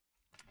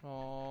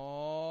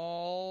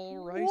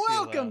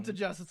Welcome to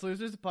Justice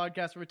Losers, a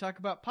podcast where we talk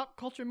about pop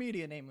culture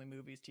media, namely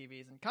movies,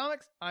 TVs, and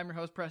comics. I'm your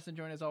host, Preston,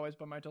 joined as always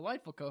by my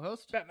delightful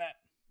co-host, Matt.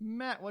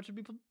 Matt, what should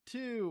people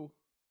do?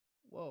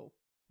 Whoa.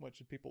 What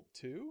should people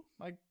do?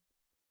 I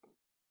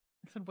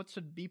said, what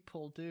should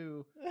people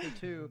do?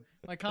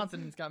 My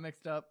consonants got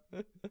mixed up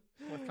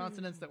with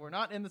consonants that were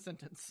not in the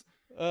sentence.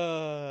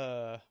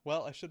 Well,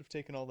 I should have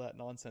taken all that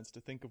nonsense to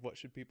think of what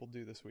should people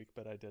do this week,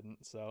 but I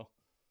didn't, so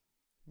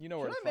you know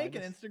where to Should I find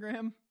make an us.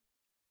 Instagram?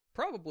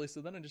 Probably,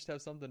 so then I just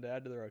have something to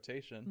add to the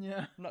rotation.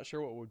 Yeah. I'm not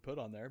sure what we'd put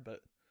on there, but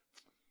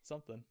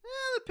something.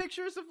 Yeah, the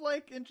pictures of,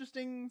 like,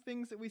 interesting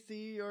things that we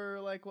see or,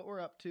 like, what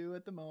we're up to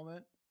at the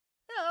moment.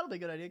 Yeah, that'll be a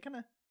good idea. Kind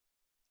of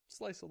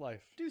Slice of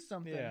life. do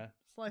something. Yeah.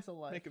 Slice of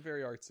life. Make it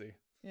very artsy.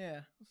 Yeah,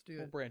 let's do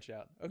We'll it. branch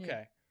out. Okay.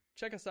 Yeah.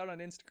 Check us out on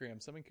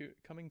Instagram.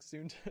 Coming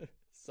soon to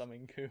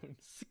Summing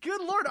Coons. Good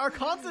lord, our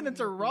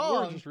consonants are We're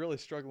wrong. just really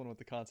struggling with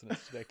the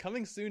consonants today.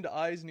 Coming soon to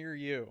eyes near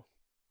you.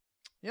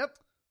 Yep.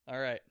 All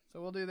right.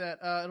 So we'll do that.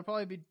 It'll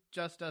probably be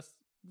just us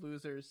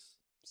losers.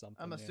 Something.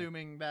 I'm yeah.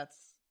 assuming that's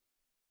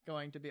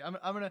going to be. I'm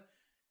gonna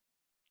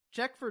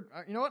check for.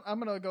 You know what? I'm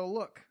gonna go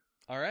look.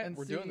 All right. and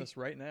We're see- doing this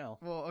right now.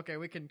 Well, okay,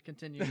 we can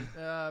continue.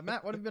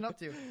 Matt, what have you been up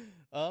to?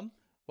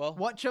 Well,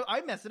 What Chubb?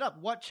 I messed it up.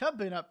 What Chubb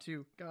been up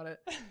to? Got it.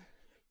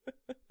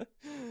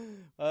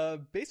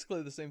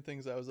 basically the same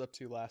things I was up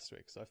to last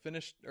week. So I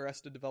finished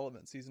Arrested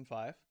Development season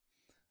 5.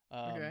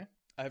 Okay.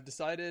 I have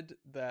decided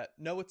that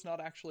no, it's not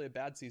actually a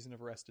bad season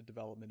of Arrested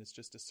Development. It's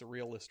just a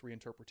surrealist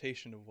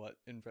reinterpretation of what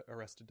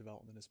Arrested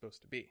Development is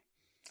supposed to be.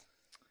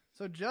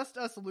 So just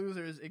us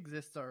losers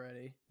exists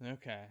already.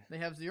 Okay. They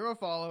have 0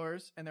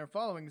 followers, and they're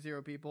following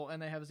 0 people,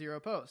 and they have 0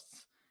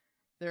 posts.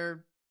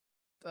 Their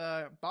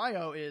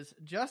bio is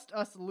just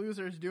us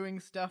losers doing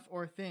stuff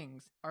or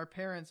things our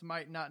parents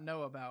might not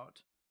know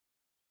about.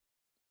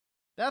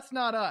 That's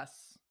not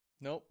us.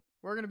 Nope.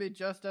 We're going to be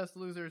Just Us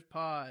Losers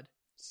pod.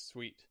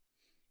 Sweet.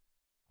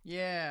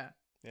 Yeah.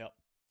 Yep.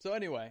 So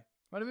anyway,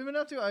 What have you been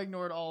up to? I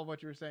ignored all of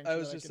what you were saying. I so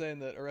was that just could- saying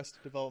that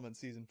Arrested Development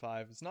season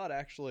 5 is not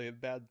actually a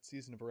bad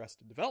season of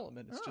Arrested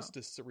Development. It's Oh. just a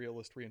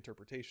surrealist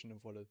reinterpretation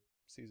of what a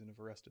season of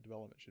Arrested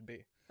Development should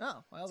be.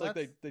 Oh, well, It's that's...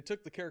 like they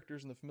took the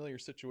characters in the familiar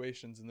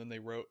situations and then they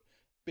wrote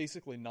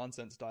basically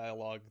nonsense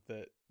dialogue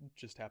that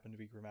just happened to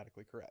be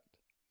grammatically correct.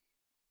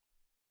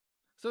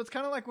 So it's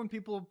kind of like when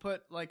people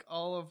put like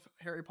all of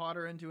Harry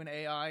Potter into an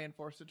AI and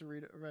force it to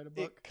write a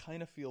book. It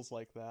kind of feels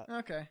like that.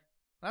 Okay.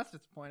 That's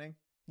disappointing.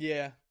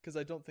 Yeah, because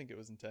I don't think it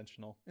was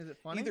intentional. Is it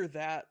funny? Either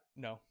that,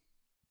 no.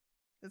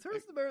 Is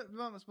Arrested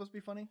Development supposed to be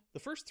funny? The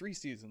first 3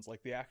 seasons,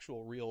 like the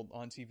actual real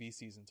on TV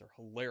seasons, are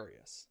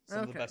hilarious. Some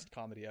of the Okay. best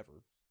comedy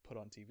ever put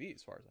on TV,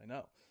 as far as I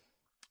know.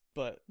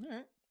 But All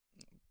right.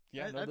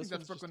 yeah, I no, think this that's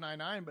one's Brooklyn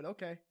Nine-Nine, but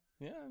okay.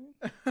 just,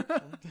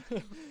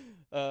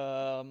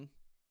 yeah.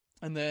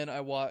 And then I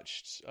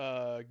watched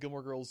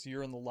Gilmore Girls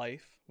Year in the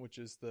Life, which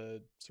is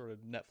the sort of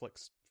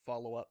Netflix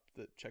follow-up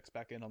that checks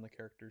back in on the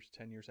characters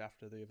 10 years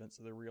after the events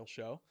of the real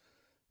show.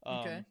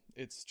 Okay.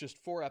 It's just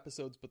 4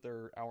 episodes, but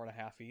they're hour and a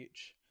half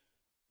each.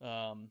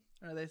 Are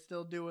they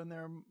still doing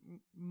their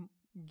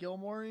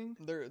Gilmoring?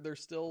 They're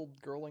still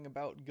girling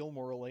about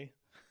Gilmorely.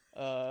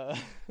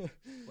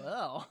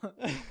 Well,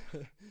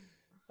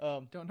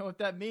 don't know what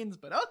that means,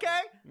 but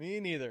okay. Me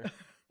neither.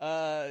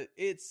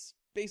 It's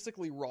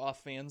basically raw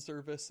fan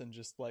service and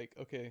just like,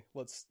 okay,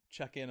 let's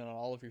check in on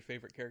all of your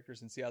favorite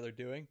characters and see how they're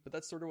doing. But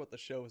that's sort of what the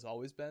show has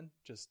always been.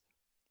 Just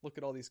look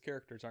at all these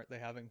characters, aren't they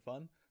having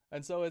fun?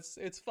 And so it's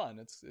fun.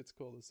 It's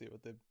cool to see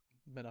what they've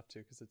been up to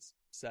because it's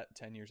set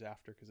 10 years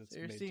after because it's So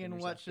you're made 10 seeing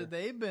years what after. should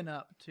they've been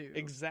up to?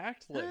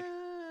 Exactly.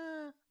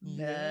 Ah, Yeah.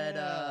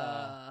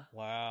 meta.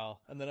 Wow.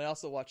 And then I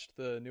also watched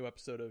the new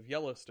episode of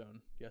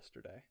Yellowstone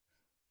yesterday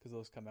because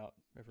those come out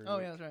every Oh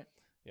week. yeah, that's right.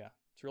 Yeah.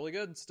 It's really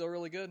good. It's still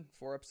really good.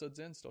 4 episodes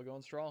in, still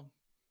going strong.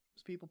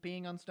 Was people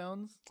peeing on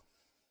stones?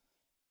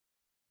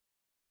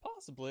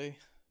 Possibly.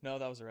 No,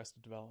 that was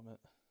Arrested Development.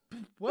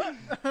 What?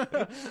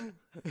 That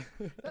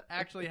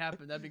actually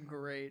happened. That'd be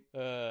great.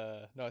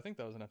 No, I think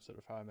that was an episode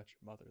of How I Met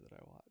Your Mother that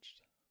I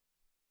watched.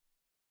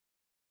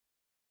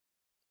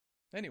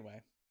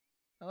 Anyway.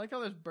 I like how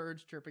there's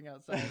birds chirping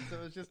outside. So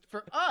it was just,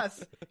 for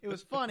us, it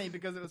was funny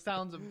because it was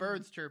sounds of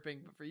birds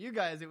chirping. But for you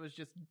guys, it was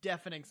just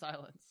deafening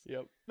silence.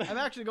 Yep. I'm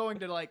actually going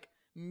to like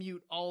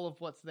mute all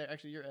of what's there.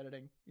 Actually, you're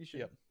editing. You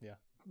should Yep. Yeah.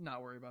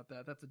 not worry about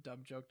that. That's a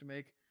dumb joke to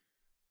make.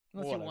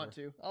 Unless you want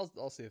to.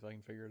 I'll see if I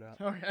can figure it out.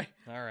 Okay.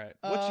 All right.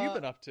 What you Uh,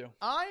 been up to?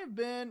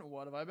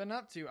 What have I been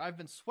up to? I've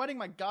been sweating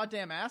my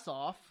goddamn ass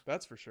off.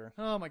 That's for sure.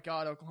 Oh my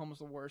god, Oklahoma's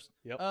the worst.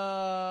 Yep.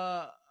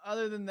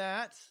 Other than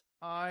that,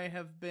 I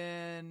have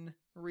been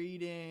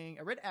reading.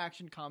 I read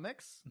Action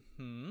Comics.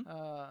 Hmm.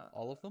 All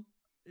All of them?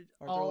 Aren't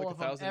there all like of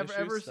them. 1,000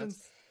 Ever issues?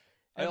 since.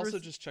 I ever also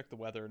s- just checked the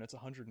weather and it's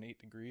 108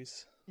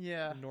 degrees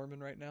Yeah, in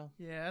Norman right now.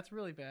 yeah, that's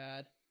really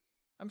bad.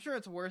 I'm sure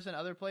it's worse in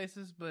other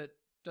places, but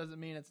doesn't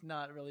mean it's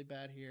not really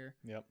bad here.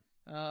 Yep.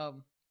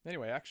 Um,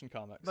 Anyway, Action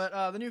Comics.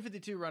 but the New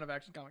 52 run of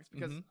Action Comics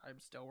because Mhm. I'm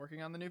still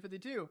working on the New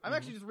 52. I'm Mhm.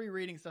 actually just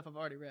rereading stuff I've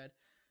already read,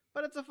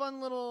 but it's a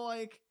fun little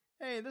like,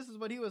 hey, this is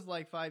what he was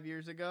like 5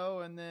 years ago,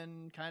 and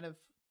then kind of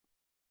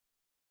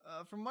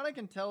from what I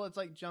can tell, it's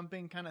like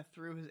jumping kind of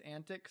through his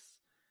antics,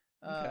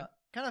 Okay.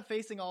 kind of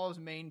facing all of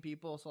his main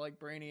people. So like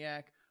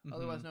Brainiac, Mhm.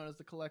 otherwise known as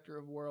the Collector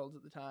of Worlds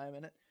at the time,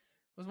 and it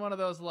was one of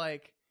those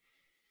like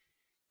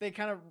they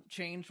kind of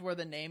changed where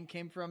the name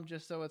came from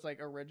just so it's like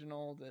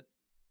original, that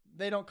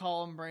they don't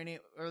call him Brainiac,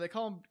 or they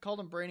called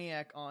him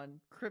Brainiac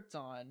on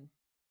Krypton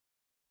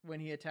when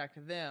he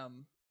attacked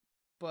them,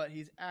 but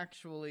he's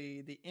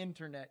actually the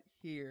internet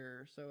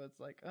here, so it's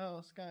like,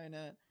 oh,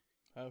 Skynet.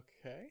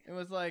 Okay. It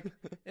was like,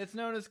 it's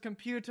known as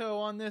Computo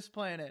on this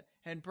planet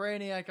and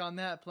Brainiac on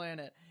that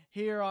planet.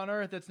 Here on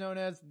Earth, it's known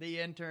as the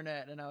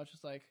internet. And I was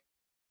just like,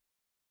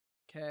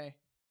 okay.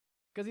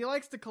 Because he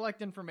likes to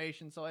collect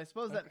information, so I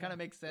suppose that Okay. kind of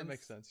makes sense. That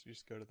makes sense. You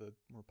just go to the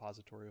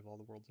repository of all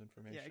the world's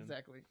information. Yeah,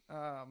 exactly.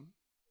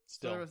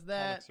 Still, there was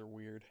that. comics are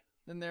weird.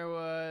 Then there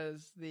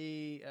was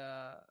the,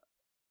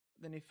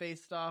 then he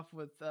faced off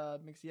with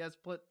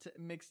Mixyezpitlik.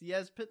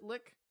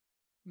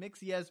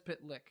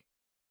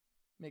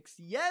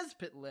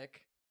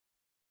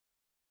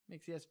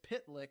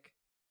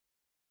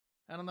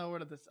 I don't know where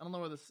this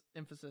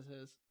emphasis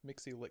is.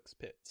 Mixie licks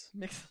pits.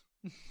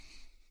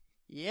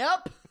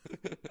 Yep.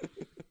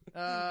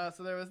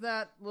 So there was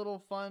that little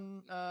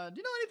fun. Do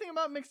you know anything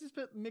about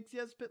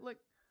Mixyezpitlik?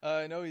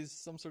 I know he's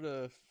some sort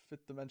of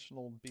fifth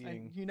dimensional being.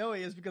 And you know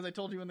he is because I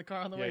told you in the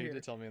car on the Yeah, way you here.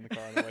 did tell me in the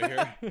car on the way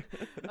here.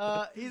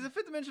 He's a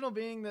fifth dimensional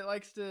being that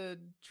likes to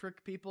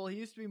trick people. He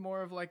used to be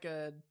more of like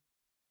a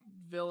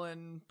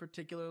villain,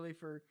 particularly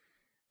for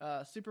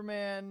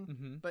Superman,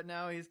 Mhm. but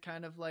now he's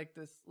kind of like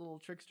this little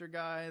trickster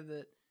guy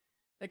that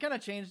they kind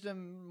of changed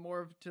him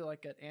more to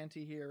like an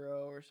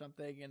anti-hero or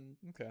something, and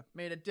Okay.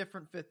 made a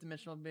different fifth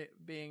dimensional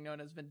being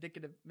known as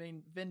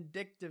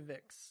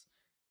Vindictivix,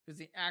 who's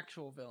the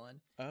actual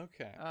villain.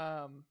 Okay.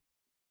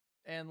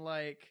 And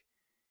like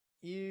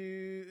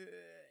if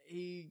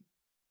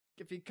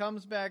he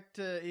comes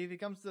to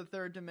the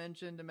third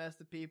dimension to mess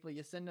with people,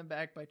 you send him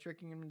back by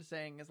tricking him into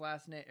saying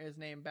his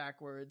name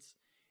backwards.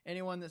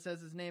 Anyone that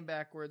says his name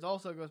backwards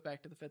also goes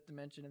back to the fifth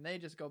dimension, and they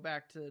just go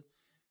back to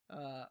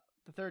the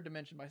third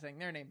dimension by saying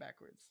their name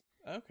backwards.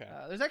 Okay.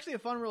 There's actually a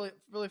really,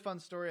 really fun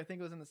story. I think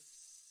it was in the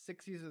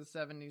 60s or the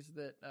 70s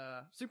that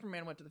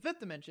Superman went to the fifth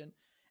dimension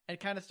and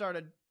kind of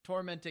started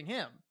tormenting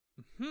him.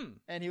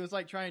 And he was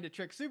like trying to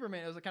trick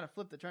Superman. It was like kind of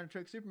flipped it, trying to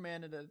trick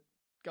Superman into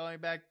going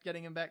back,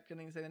 getting him to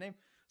say the name.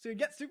 So he'd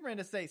get Superman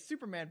to say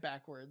Superman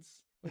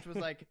backwards, which was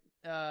like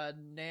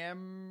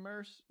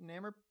Nammerpuss?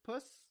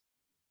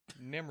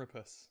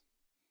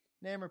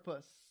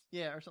 Nammerpuss.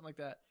 Yeah, or something like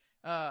that.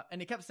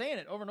 And he kept saying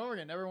it over and over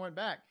again. Never went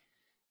back.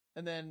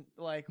 And then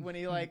like when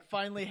he like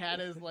finally had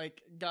his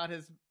like got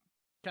his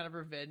kind of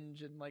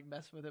revenge and like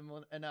messed with him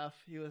enough,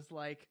 he was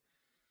like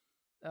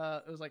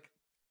it was like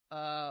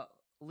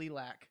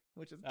Lilac,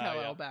 which is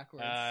Kal-El yeah.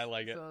 backwards. I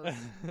like it. So it's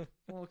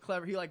a little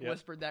clever. He like Yep.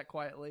 whispered that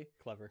quietly.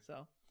 Clever.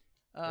 So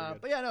Very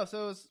good. but yeah, no,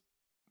 so it was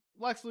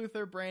Lex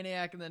Luthor,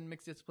 Brainiac, and then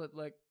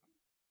Mixyezpitlik,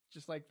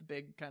 just like the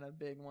big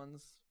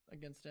ones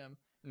against him.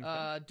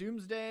 Okay.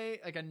 Doomsday,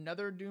 like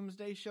another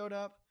Doomsday showed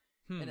up,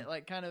 and it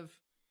like kind of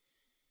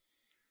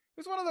it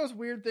was one of those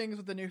weird things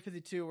with the New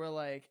 52 where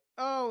like,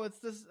 oh, it's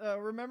this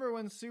remember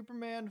when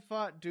Superman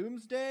fought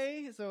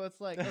Doomsday? So it's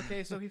like,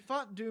 okay, so he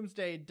fought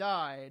Doomsday,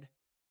 died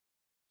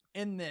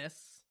in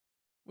this,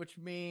 which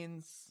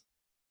means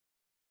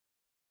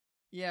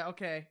yeah,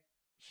 okay,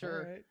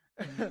 sure.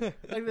 All right.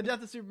 Like the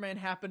death of Superman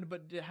happened,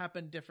 but it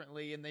happened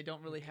differently, and they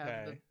don't really have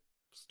the Okay.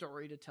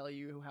 story to tell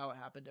you how it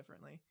happened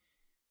differently.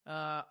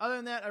 Other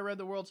than that, I read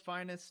The World's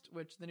Finest,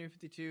 which the New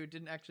 52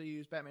 didn't actually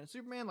use Batman and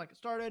Superman like it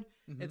started.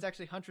 Mhm. It's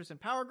actually Huntress and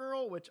Power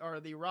Girl, which are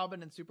the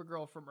Robin and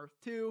Supergirl from Earth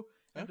 2,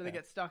 after they Okay.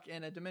 get stuck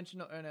in a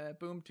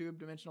boom tube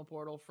dimensional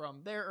portal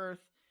from their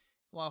Earth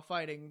while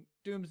fighting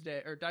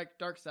Doomsday or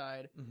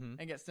Darkseid, Mhm.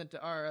 and get sent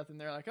to our Earth, and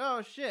they're like,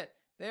 oh shit,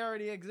 they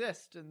already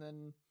exist, and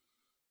then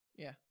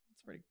yeah,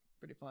 it's pretty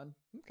fun.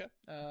 Okay.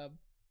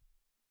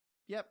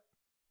 Yep,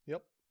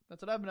 Yep.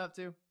 that's what I've been up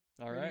to.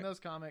 All Reading right. those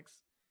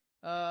comics.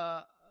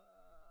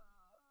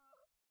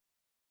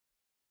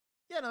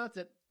 Yeah, no, that's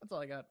it. That's all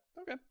I got.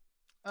 Okay.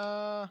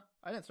 I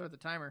didn't start the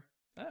timer.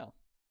 Oh.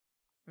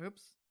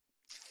 Oops.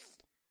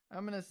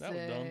 I'm gonna That was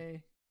dumb.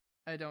 say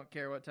I don't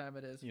care what time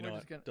it is. You We're know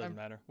just what? gonna Doesn't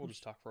matter. We'll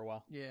just talk for a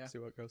while. Yeah. See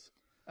what it goes.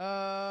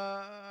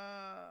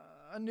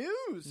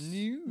 News.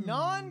 News.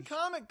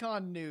 Non-Comic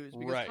Con news,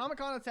 because Right. Comic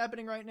Con is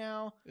happening right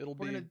now. It'll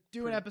We're be gonna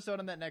do an pretty- episode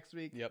on that next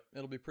week. Yep,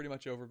 it'll be pretty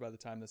much over by the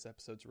time this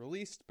episode's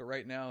released, but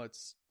right now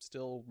it's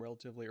still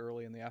relatively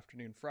early in the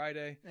afternoon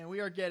Friday. And we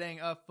are getting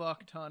a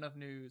fuck ton of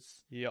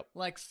news. Yep.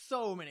 Like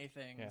so many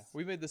things. Yeah.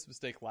 We made this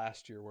mistake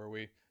last year where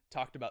we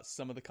talked about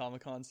some of the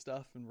Comic-Con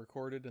stuff and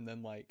recorded, and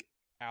then like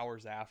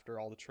hours after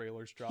all the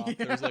trailers dropped,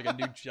 there was like a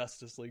new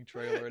Justice League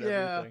trailer and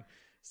Yeah. everything.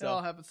 It all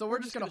So happened. So we're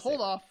just gonna gonna hold save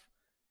it. off.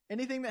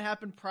 Anything that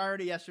happened prior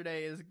to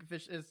yesterday is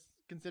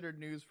considered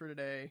news for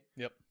today.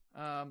 Yep.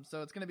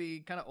 So it's gonna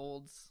be kind of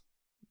olds,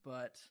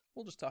 but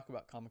we'll just talk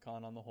about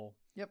Comic-Con on the whole.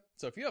 Yep.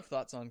 So if you have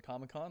thoughts on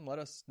Comic-Con, let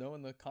us know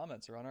in the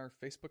comments or on our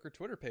Facebook or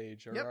Twitter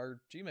page or Yep.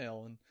 our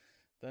Gmail, and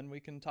then we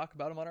can talk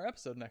about them on our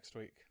episode next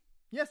week.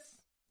 yes.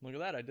 Look at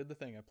that. I did the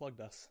thing. I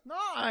plugged us.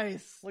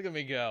 Nice. Look at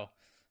me go.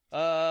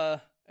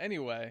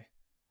 Anyway,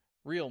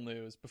 real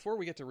news. Before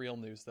we get to real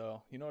news,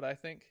 though, you know what I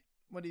think?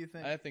 What do you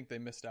think? I think they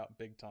missed out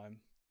big time.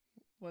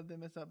 What did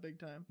they miss out big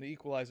time? The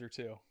Equalizer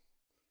 2.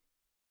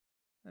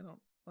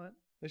 What?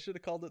 They should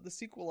have called it the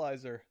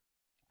Sequelizer.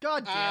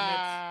 God damn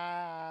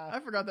it. I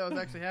forgot that was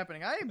actually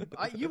happening.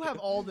 You have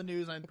all the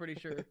news, I'm pretty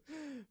sure.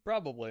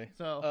 Probably.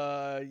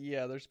 So,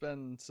 yeah, there's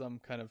been some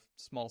kind of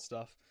small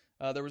stuff.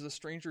 There was a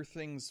Stranger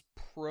Things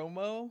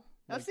promo.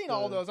 I've seen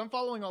all those. I'm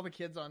following all the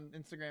kids on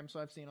Instagram, so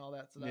I've seen all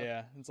that stuff.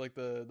 Yeah, it's like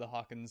the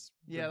Hawkins.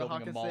 Yeah, they're the building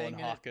Hawkins a mall in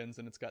thing, Hawkins,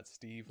 and it's got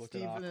Steve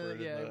looking Steve,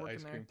 awkward yeah, in the working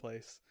ice cream there.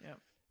 place. Yep.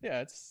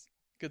 Yeah, it's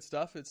good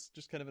stuff. It's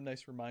just kind of a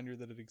nice reminder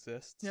that it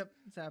exists. Yep,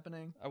 it's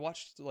happening. I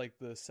watched like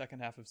the second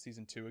half of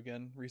season 2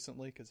 again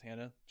recently because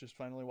Hannah just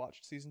finally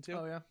watched season 2.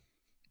 Oh, yeah.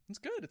 It's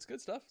good. It's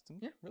good stuff. I'm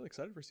Yeah. really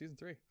excited for season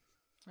 3.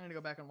 I need to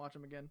go back and watch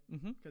them again.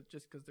 Mm-hmm.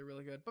 Just because they're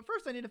really good. But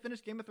first, I need to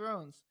finish Game of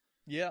Thrones.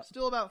 Yeah.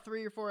 Still about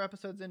 3 or 4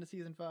 episodes into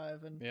season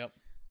 5, and Yep.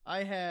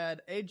 I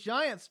had a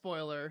giant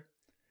spoiler,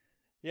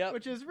 Yep.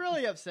 which is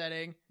really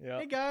upsetting. Yep.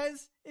 Hey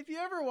guys, if you're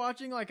ever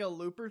watching like a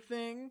Looper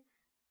thing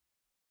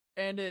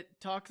and it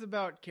talks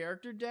about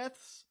character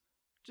deaths,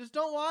 just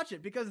don't watch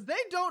it because they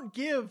don't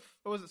give.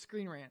 Or was it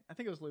Screen Rant? I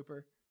think it was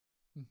Looper.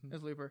 Mhm. It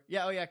was Looper.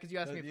 Yeah, oh yeah, because you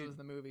asked me if you- it was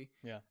the movie.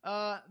 Yeah.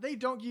 They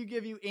don't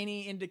give you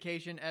any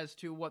indication as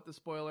to what the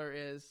spoiler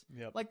is.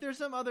 Yep. Like there's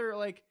some other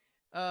like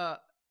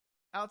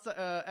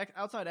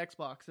outside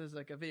Xbox is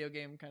like a video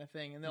game kind of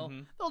thing, and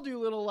Mhm. they'll do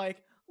little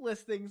like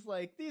list things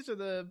like these are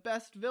the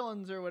best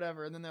villains or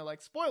whatever, and then they're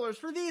like spoilers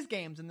for these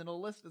games, and then it'll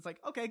list. It's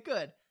like okay,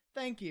 good,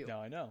 thank you. No,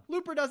 I know.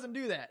 Looper doesn't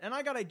do that, and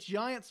I got a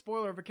giant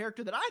spoiler of a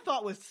character that I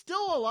thought was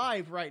still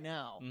alive right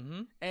now,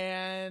 Mm-hmm.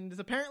 and is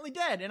apparently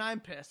dead, and I'm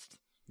pissed.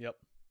 Yep.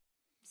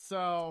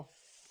 So,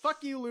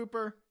 fuck you,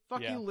 Looper.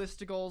 Fuck Yeah. you,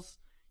 Listicles.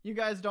 You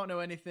guys don't know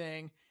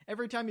anything.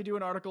 Every time you do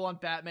an article on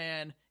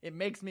Batman, it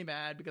makes me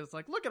mad because it's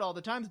like, look at all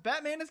the times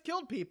Batman has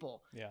killed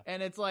people. Yeah.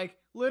 And it's like,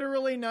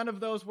 literally none of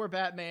those were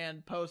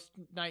Batman post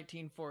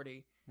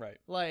 1940. Right.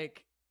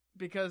 Like,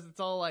 because it's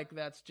all like,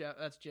 that's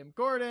Jim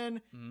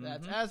Gordon,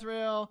 that's Mhm.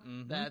 Azrael,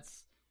 Mhm.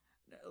 that's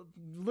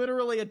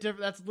literally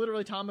that's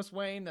literally Thomas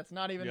Wayne. That's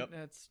not even, Yep.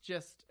 it's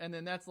just, and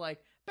then that's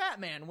like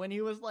Batman when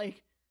he was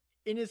like,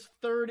 in his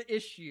third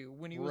issue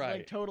when he was like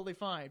Right. totally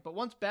fine. But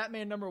once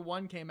Batman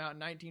 #1 came out in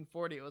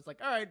 1940, it was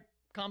like, all right,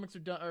 comics are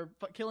done, or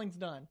killing's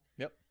done.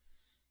 Yep.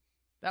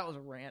 That was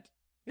a rant.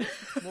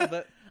 Well,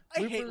 that I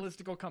hate Looper-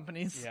 listicle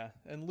companies. Yeah,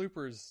 and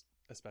Looper's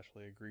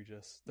especially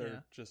egregious. They're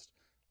Yeah. just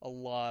a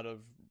lot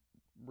of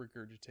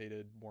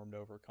regurgitated, warmed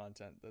over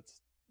content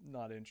that's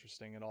not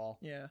interesting at all.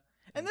 Yeah.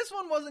 And this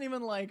one wasn't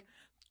even like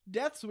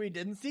deaths we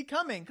didn't see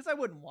coming, because I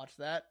wouldn't watch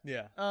that.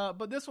 Yeah.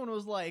 But this one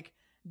was like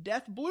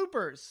death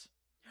bloopers.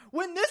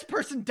 When this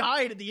person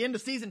died at the end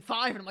of season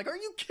 5, and I'm like, are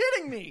you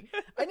kidding me?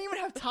 I didn't even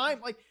have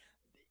time. Like,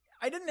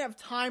 I didn't have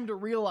time to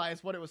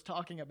realize what it was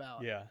talking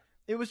about. Yeah.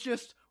 It was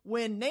just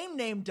when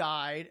Name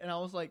died, and I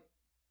was like,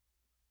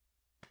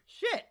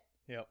 shit.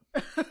 Yep.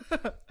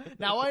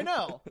 Now I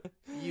know.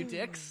 You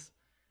dicks.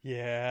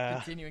 Yeah.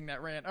 Continuing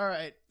that rant. All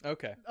right.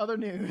 Okay. Other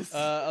news.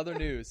 Other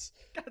news.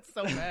 Got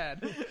so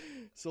bad.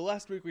 So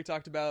last week we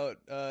talked about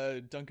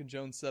Duncan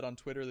Jones said on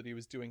Twitter that he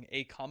was doing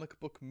a comic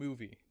book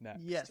movie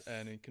next. Yes.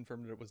 And he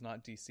confirmed that it was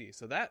not DC.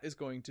 So that is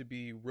going to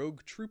be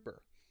Rogue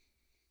Trooper.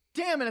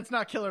 Damn it, it's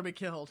not Kill or Be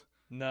Killed.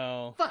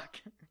 No. Fuck.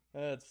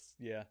 That's,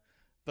 yeah.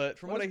 But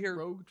from what I is hear,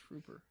 Rogue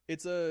Trooper.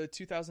 it's a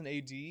 2000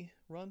 AD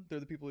run. They're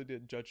the people who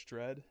did Judge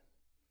Dredd.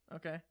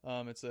 Okay.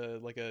 It's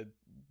a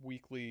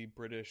weekly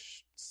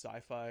British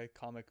sci-fi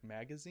comic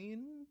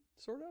magazine,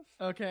 sort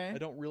of. Okay. I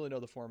don't really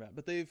know the format,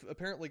 but they've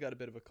apparently got a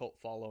bit of a cult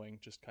following,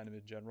 just kind of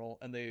in general,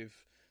 and they've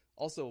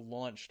also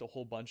launched a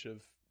whole bunch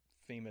of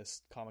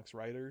famous comics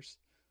writers.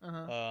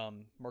 Uh-huh.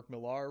 Mark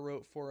Millar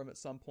wrote for him at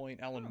some point.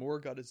 Alan Moore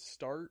got his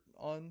start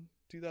on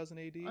 2000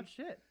 AD. Oh,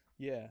 shit.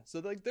 Yeah, so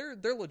like they're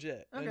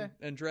legit. Okay.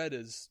 And Dredd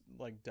is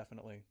like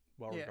definitely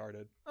well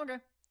regarded. Okay.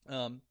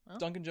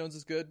 Duncan Jones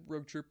is good.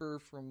 Rogue Trooper,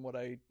 from what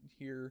I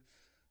hear,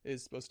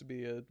 is supposed to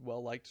be a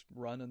well-liked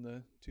run in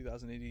the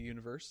 2080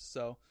 universe.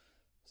 So,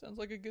 sounds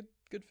like a good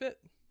fit.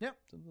 Yep.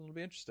 Something that'll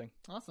be interesting.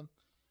 Awesome.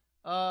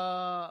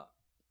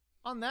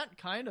 On that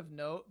kind of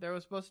note, there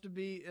was supposed to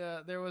be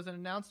there was an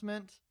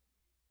announcement,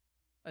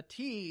 a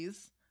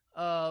tease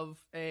of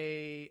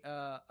a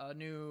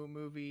new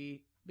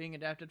movie being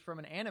adapted from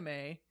an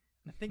anime.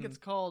 I think it's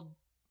called.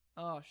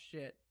 Oh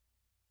shit!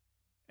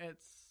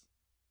 It's.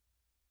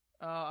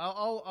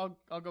 I'll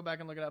go back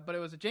and look it up, but it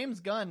was a James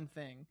Gunn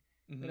thing.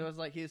 Mhm. And it was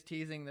like he was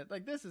teasing that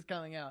like this is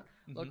coming out.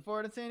 Mhm. Look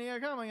forward to San Diego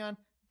Comic-Con.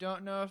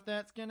 Don't know if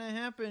that's gonna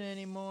happen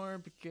anymore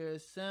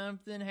because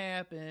something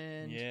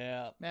happened.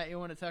 Yeah. Matt, you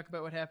want to talk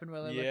about what happened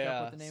while I look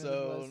up what the name of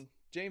it was?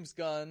 James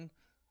Gunn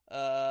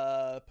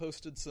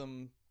posted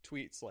some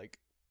tweets like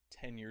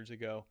 10 years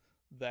ago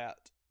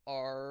that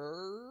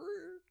are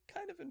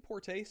kind of in poor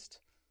taste.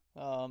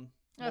 That's an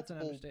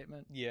multiple-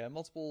 understatement. Yeah,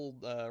 multiple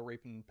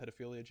rape and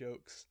pedophilia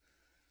jokes.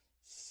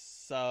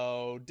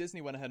 So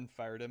Disney went ahead and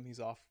fired him. He's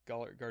off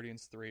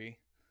Guardians 3.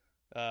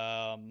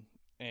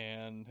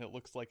 And it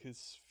looks like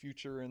his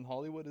future in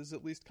Hollywood is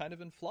at least kind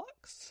of in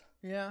flux.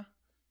 Yeah.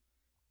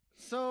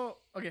 So,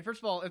 okay, first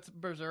of all, it's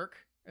Berserk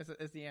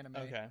is the anime.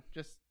 Okay.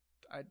 Just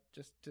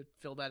to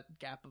fill that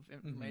gap of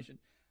information.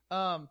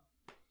 Mm-hmm.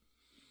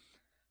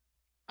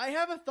 I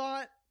have a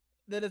thought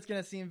that it's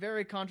going to seem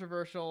very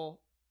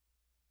controversial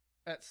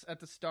at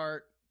the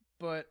start,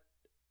 but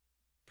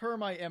per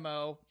my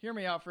MO, hear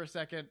me out for a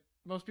second.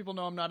 Most people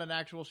know I'm not an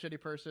actual shitty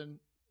person.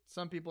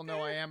 Some people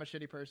know I am a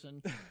shitty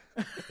person.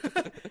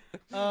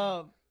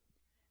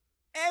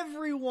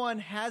 Everyone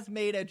has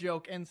made a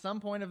joke in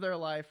some point of their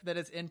life that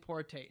is in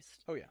poor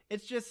taste. Oh, yeah.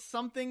 It's just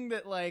something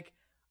that, like,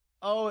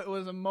 oh, it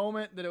was a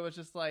moment that it was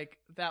just like,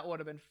 that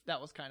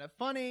was kind of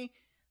funny.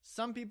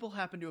 Some people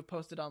happen to have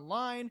posted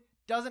online.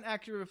 Doesn't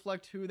actually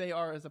reflect who they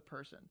are as a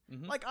person.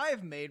 Mm-hmm. Like, I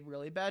have made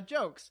really bad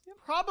jokes. Yep.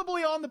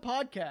 Probably on the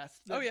podcast.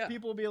 Oh, yeah.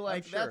 People will be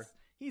like, sure.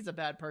 He's a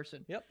bad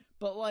person. Yep.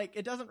 But, like,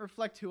 it doesn't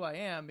reflect who I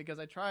am because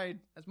I tried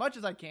as much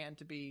as I can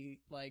to be,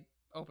 like,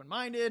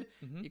 open-minded,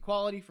 mm-hmm.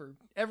 equality for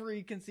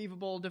every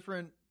conceivable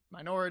different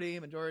minority,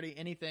 majority,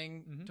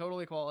 anything, mm-hmm.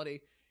 total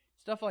equality,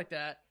 stuff like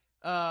that.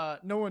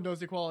 No one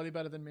does equality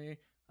better than me.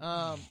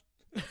 But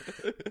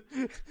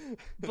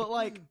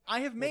like,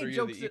 I have made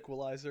jokes. The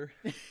equalizer.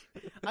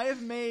 I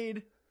have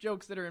made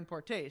jokes that are in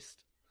poor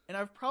taste, and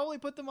I've probably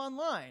put them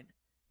online.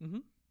 Mm-hmm.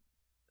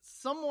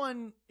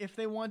 Someone, if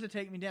they want to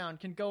take me down,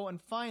 can go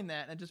and find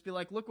that and just be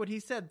like, "Look what he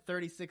said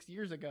 36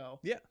 years ago.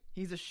 Yeah,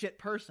 he's a shit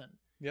person."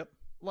 Yep.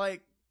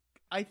 Like,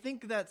 I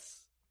think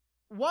that's,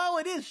 while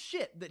it is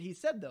shit that he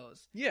said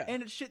those, yeah,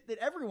 and it's shit that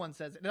everyone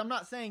says it. And I'm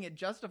not saying it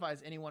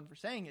justifies anyone for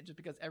saying it just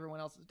because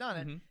everyone else has done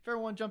it. Mm-hmm. If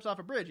everyone jumps off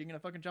a bridge, you're gonna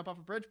fucking jump off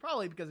a bridge?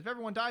 Probably, because if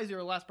everyone dies, you're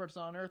the last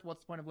person on Earth.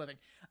 What's the point of living?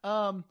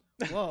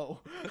 Whoa.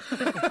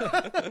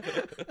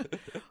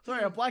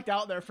 Sorry, I blacked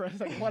out there for a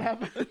second. What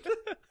happened?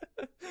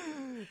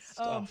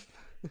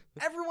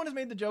 Everyone has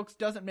made the jokes,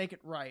 doesn't make it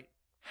right.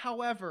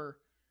 However,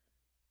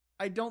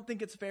 I don't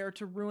think it's fair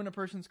to ruin a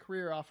person's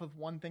career off of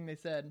one thing they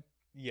said.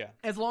 Yeah.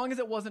 As long as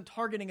it wasn't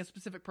targeting a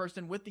specific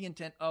person with the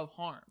intent of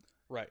harm.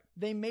 Right.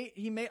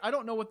 I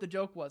don't know what the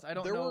joke was.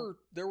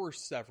 There were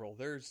several.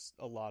 There's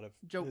a lot of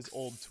jokes. His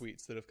old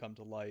tweets that have come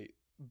to light,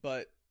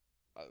 but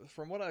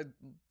from what I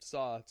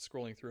saw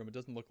scrolling through them, it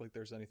doesn't look like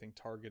there's anything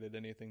targeted,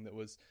 anything that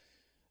was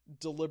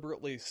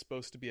deliberately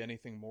supposed to be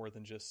anything more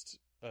than just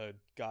a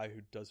guy who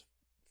does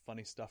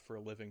funny stuff for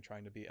a living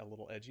trying to be a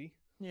little edgy.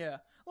 Yeah.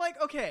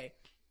 Like, okay,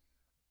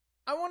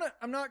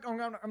 I'm not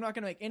going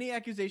to make any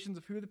accusations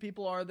of who the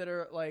people are that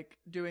are, like,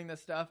 doing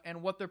this stuff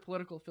and what their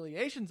political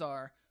affiliations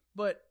are,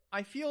 but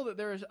I feel that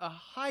there is a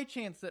high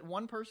chance that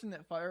one person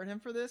that fired him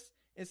for this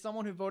is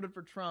someone who voted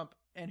for Trump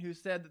and who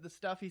said that the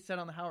stuff he said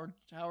on the Howard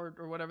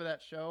or whatever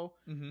that show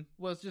mm-hmm.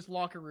 was just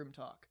locker room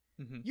talk.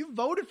 Mm-hmm. You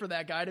voted for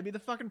that guy to be the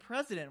fucking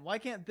president. Why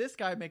can't this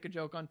guy make a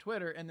joke on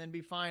Twitter and then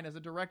be fine as a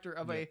director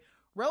of a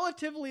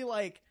relatively,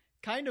 like,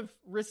 kind of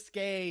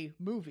risque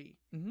movie?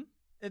 Mm-hmm.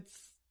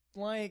 It's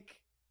like...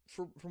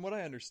 From what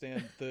I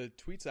understand, the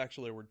tweets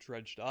actually were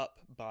dredged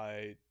up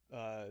by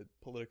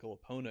political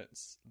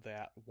opponents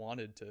that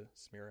wanted to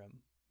smear him.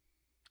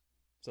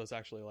 So it's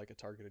actually like a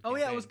targeted campaign.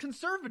 Yeah, it was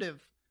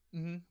conservative.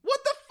 Mm-hmm. What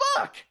the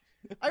fuck?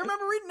 I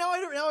remember reading. Now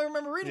I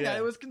remember reading that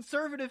it was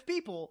conservative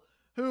people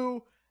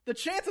who the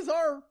chances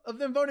are of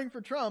them voting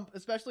for Trump,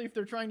 especially if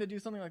they're trying to do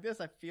something like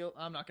this. I feel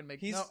I'm not going to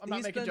make. I'm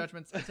not making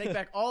judgments. I take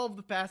back all of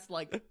the past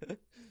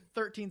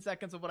 13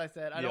 seconds of what I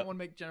said. I don't want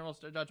to make general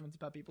judgments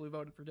about people who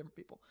voted for different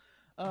people.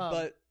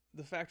 But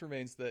the fact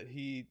remains that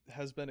he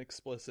has been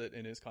explicit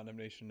in his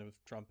condemnation of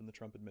Trump and the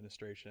Trump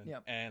administration,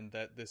 and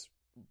that this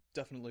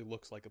definitely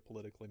looks like a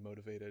politically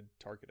motivated,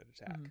 targeted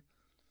attack. Mm-hmm.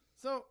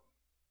 So,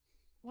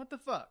 what the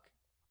fuck?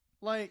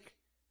 Like,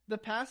 the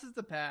past is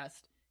the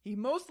past. He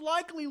most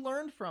likely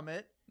learned from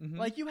it. Mm-hmm.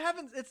 Like,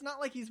 it's not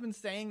like he's been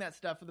saying that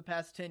stuff for the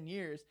past 10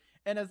 years.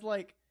 And as,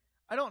 like,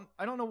 I don't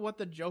know what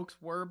the jokes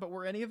were, but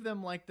were any of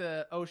them like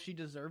the, oh, she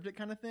deserved it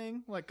kind of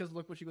thing? Like, cause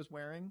look what she was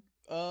wearing?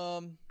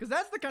 Cause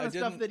that's the kind of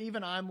stuff that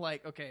even I'm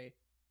like, okay,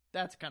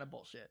 that's kind of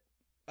bullshit.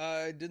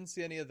 I didn't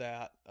see any of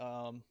that.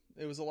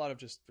 It was a lot of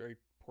just very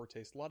poor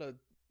taste. A lot of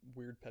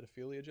weird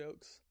pedophilia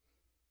jokes.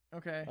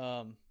 Okay.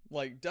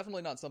 Like,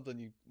 definitely not something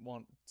you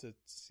want to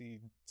see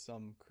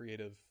some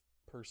creative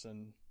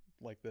person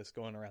like this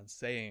going around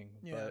saying,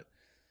 but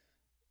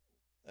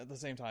at the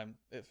same time,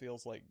 it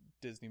feels like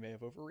Disney may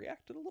have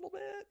overreacted a little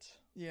bit.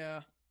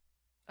 Yeah.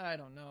 I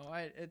don't know.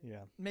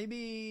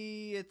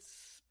 Maybe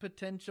it's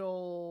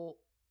potentially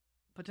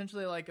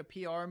like a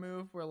PR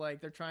move where,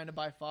 like, they're trying to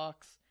buy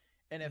Fox,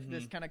 and if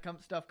this kind of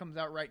stuff comes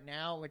out right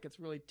now, like, it's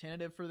really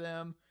tentative for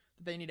them.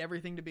 They need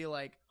everything to be,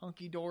 like,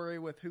 hunky-dory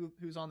with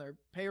who's on their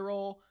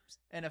payroll.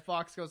 And if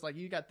Fox goes, like,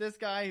 you got this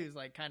guy who's,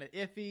 like, kind of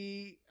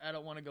iffy, I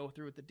don't want to go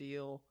through with the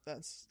deal.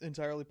 That's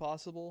entirely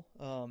possible.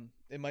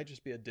 It might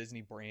just be a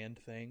Disney brand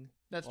thing.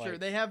 That's true.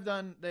 They have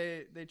done,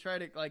 they try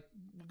to, like,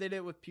 they did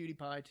it with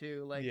PewDiePie,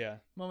 too. Like,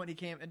 the moment he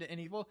came into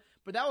evil.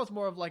 But that was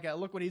more of, like, a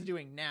look what he's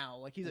doing now.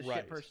 Like, he's a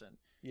shit person.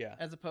 Yeah.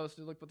 As opposed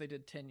to look what they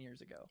did 10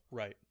 years ago.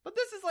 Right. But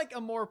this is, like,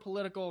 a more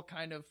political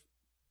kind of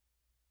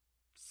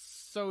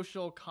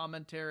social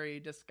commentary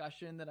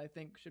discussion that I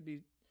think should be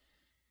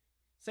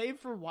saved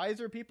for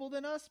wiser people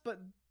than us, but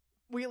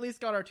we at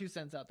least got our 2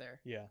 cents out there.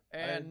 Yeah.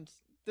 And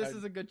this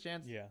is a good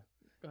chance. Yeah.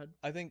 Go ahead.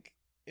 I think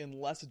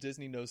unless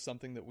Disney knows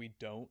something that we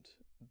don't,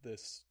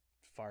 this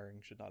firing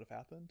should not have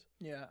happened.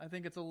 Yeah, I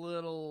think it's a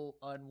little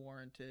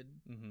unwarranted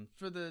Mm-hmm.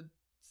 for the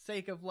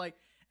sake of like,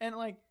 and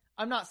like,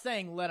 I'm not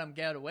saying let them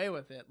get away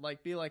with it.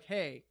 Like, be like,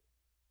 hey,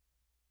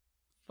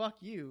 fuck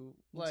you.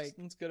 Like,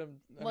 let's get him.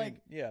 I like-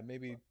 mean, yeah,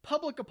 maybe.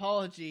 public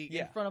apology in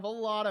Yeah. front of a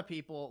lot of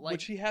people. Like,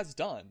 Which he has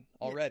done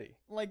already.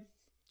 like,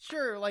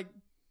 sure, like,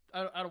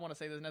 I don't want to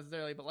say this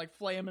necessarily, but like,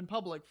 flay him in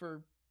public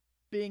for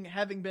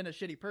having been a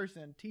shitty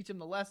person. Teach him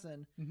the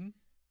lesson. Mm-hmm.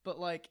 But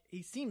like,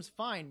 he seems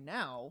fine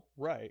now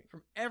Right.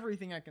 from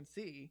everything I can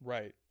see.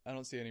 Right. I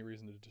don't see any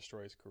reason to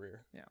destroy his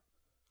career.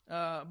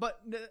 But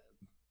this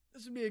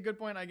would be a good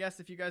point, I guess,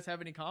 if you guys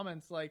have any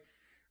comments, like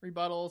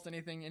rebuttals,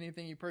 anything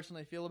you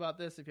personally feel about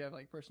this, if you have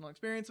like personal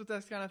experience with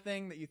this kind of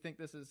thing, that you think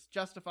this is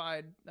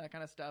justified, that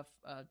kind of stuff,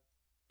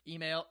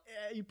 email.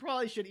 You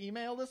probably should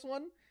email this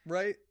one,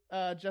 Right.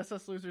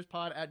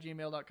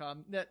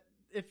 justuslosers@gmail.com. That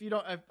if you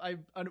don't, I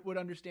would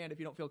understand if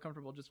you don't feel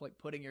comfortable just like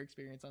putting your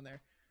experience on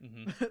there.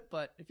 Mm-hmm.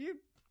 But if you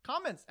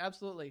comments,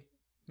 absolutely.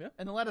 Yeah.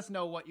 And then let us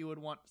know what you would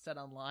want said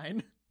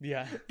online.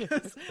 Yeah.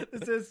 'Cause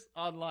this is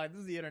online. This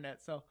is the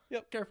internet. So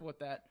Yep. careful with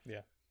that.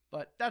 Yeah.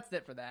 But that's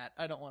it for that.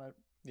 I don't want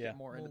to Yeah.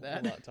 more into We'll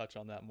that. not touch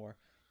on that more.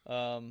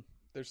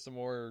 There's some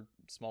more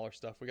smaller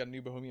stuff. We got a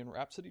new Bohemian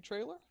Rhapsody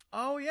trailer.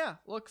 Oh, yeah.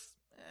 Looks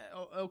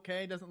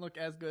okay. Doesn't look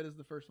as good as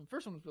the first one.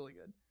 First one was really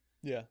good.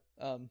 Yeah.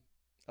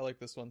 I like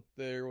this one.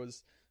 There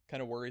was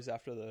kind of worries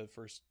after the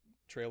first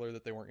trailer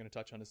that they weren't going to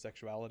touch on his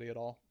sexuality at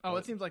all. Oh, but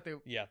it seems like they...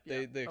 yeah,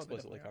 yeah. they Oh,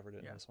 explicitly definitely are. covered it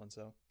in Yeah. this one.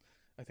 So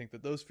I think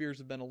that those fears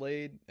have been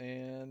allayed,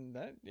 and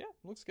that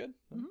looks good.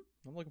 Mhm.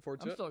 I'm looking forward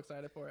to I'm it. still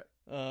excited for it.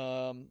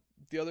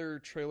 The other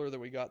trailer that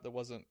we got that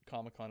wasn't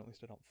Comic-Con, at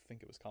least I don't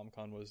think it was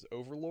Comic-Con, was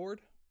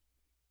Overlord.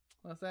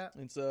 What's that?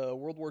 It's a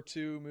World War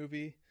II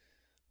movie.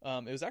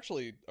 It was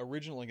actually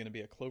originally going to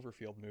be a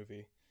Cloverfield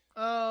movie.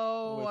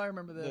 Oh, With I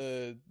remember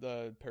this.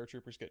 The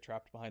paratroopers get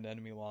trapped behind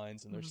enemy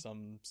lines, and there's Mhm.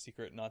 some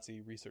secret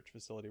Nazi research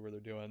facility where they're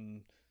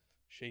doing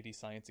shady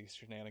sciencey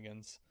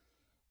shenanigans.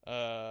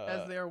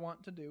 As they are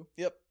wont to do.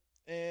 Yep,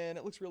 and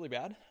it looks really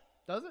bad.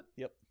 Does it?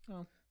 Yep.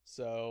 Oh.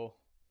 So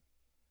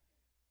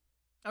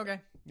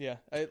Okay. yeah,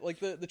 like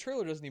the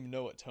trailer doesn't even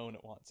know what tone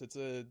it wants. It's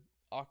a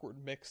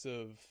awkward mix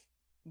of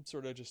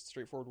sort of just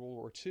straightforward World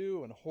War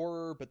II and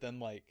horror, but then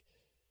like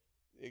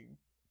it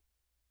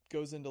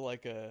goes into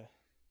like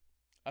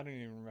I don't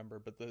even remember,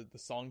 but the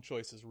song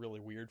choice is really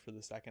weird for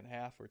the second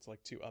half, where it's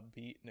like too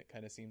upbeat, and it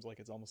kind of seems like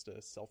it's almost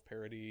a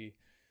self-parody,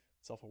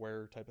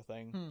 self-aware type of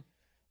thing.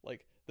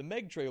 Like the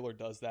Meg trailer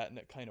does that, and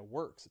it kind of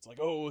works. It's like,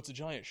 oh, it's a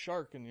giant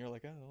shark, and you're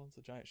like, oh, well, it's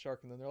a giant shark,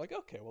 and then they're like,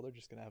 okay, well, they're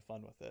just gonna have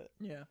fun with it.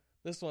 Yeah.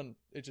 This one,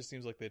 it just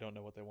seems like they don't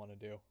know what they want to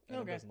do, and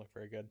Okay. it doesn't look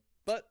very good.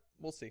 But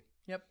we'll see.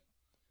 Yep.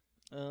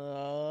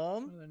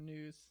 Other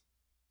news.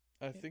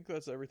 I think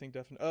that's everything.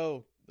 Definitely.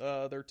 Oh,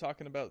 they're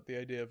talking about the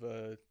idea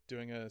of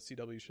doing a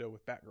CW show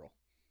with Batgirl,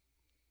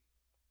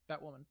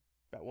 Batwoman.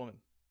 Batwoman.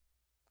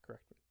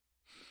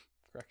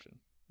 Correction.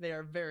 They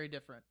are very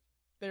different.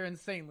 They're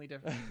insanely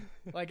different.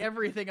 Like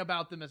everything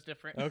about them is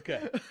different.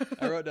 Okay.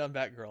 I wrote down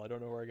Batgirl. I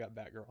don't know where I got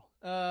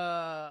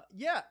Batgirl.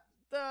 Yeah.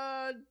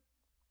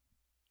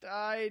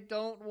 I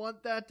don't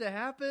want that to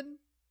happen.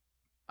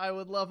 I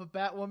would love a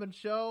Batwoman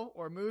show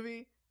or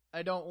movie.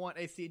 I don't want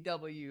a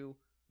CW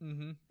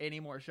Mm-hmm.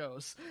 any more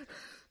shows.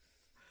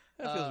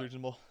 That feels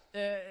reasonable.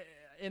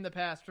 In the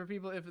past, for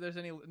people, if there's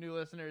any new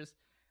listeners,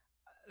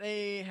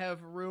 they have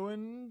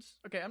ruined.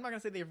 Okay, I'm not gonna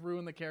say they've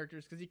ruined the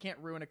characters, because you can't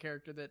ruin a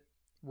character that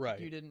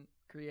Right. you didn't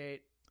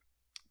create.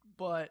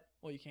 But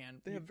well, you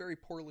can. They have very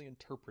poorly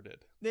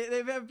interpreted.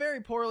 They have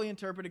very poorly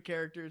interpreted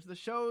characters. The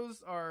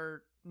shows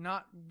are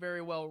not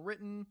very well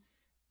written.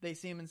 They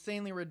seem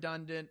insanely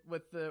redundant.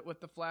 With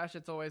the Flash,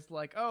 it's always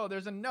like, oh,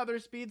 there's another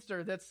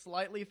speedster that's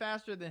slightly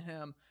faster than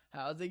him.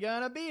 How's he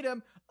gonna beat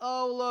him?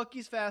 Oh, look,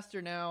 he's faster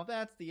now.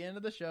 That's the end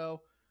of the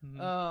show.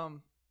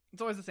 Mhm.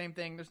 It's always the same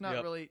thing. There's not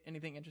Yep. really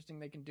anything interesting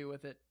they can do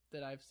with it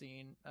that I've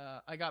seen.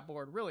 I got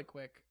bored really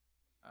quick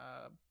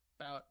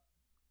about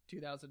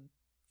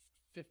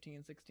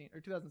 2015, 16, or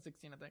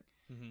 2016, I think.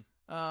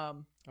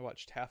 Mm-hmm. I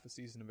watched half a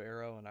season of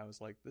Arrow, and I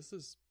was like, this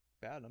is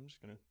bad. I'm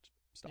just going to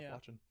stop Yeah.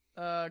 watching.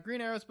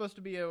 Green Arrow's supposed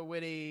to be a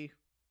witty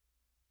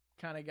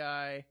kind of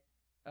guy.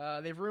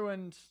 They've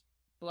ruined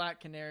Black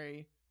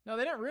Canary. No,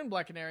 they didn't ruin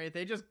Black Canary.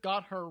 They just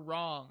got her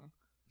wrong.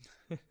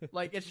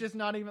 Like, it's just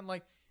not even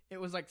like, it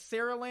was like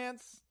Sarah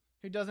Lance,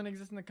 who doesn't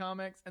exist in the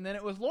comics, and then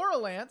it was Laura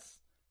Lance,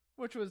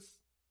 which was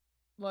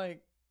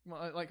like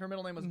her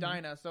middle name was Mhm.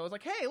 Dinah. So it was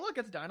like, hey, look,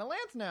 it's Dinah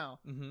Lance now.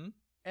 Mm-hmm.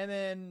 And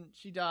then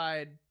she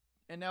died,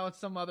 and now it's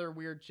some other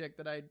weird chick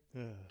that I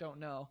don't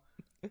know.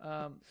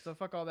 So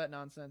fuck all that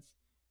nonsense.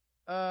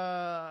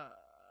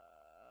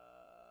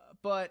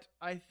 But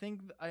I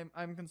think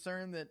I'm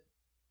concerned that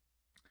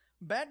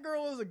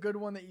Batgirl is a good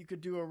one that you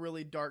could do a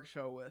really dark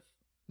show with.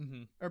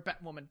 Mm-hmm. Or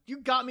Batwoman. You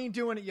got me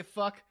doing it, you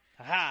fuck.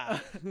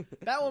 Ha!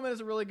 Batwoman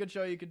is a really good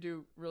show. You could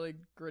do really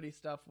gritty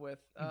stuff with.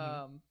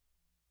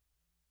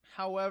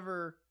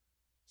 However,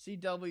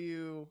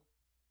 CW,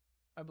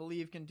 I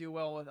believe, can do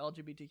well with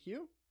LGBTQ.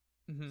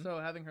 So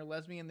having her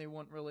lesbian, they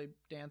won't really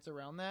dance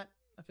around that.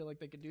 I feel like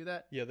they could do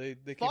that. Yeah, they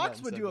came out Fox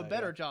and would said do a that,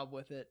 better yeah. job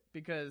with it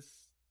because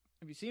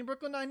have you seen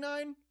Brooklyn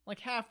Nine-Nine? Like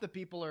half the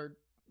people are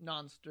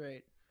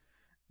non-straight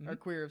or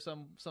queer of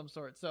some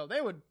sort. So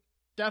they would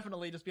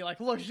definitely just be like,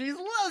 look, she's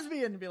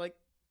lesbian, and be like,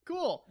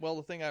 cool. Well,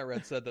 the thing I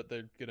read said that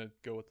they're gonna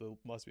go with the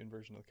lesbian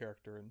version of the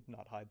character and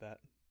not hide that.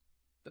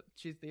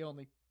 She's the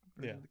only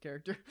version of the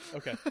character.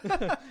 Okay.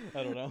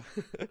 I don't know.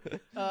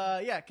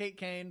 Yeah, Kate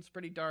Kane's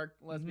pretty dark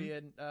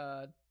lesbian.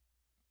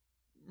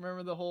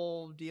 Remember the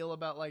whole deal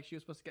about like she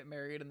was supposed to get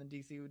married and then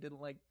DC didn't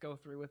like go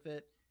through with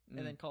it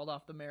and then called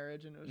off the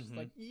marriage, and it was just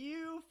like,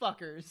 you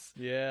fuckers.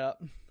 Yeah.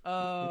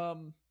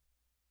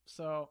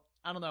 So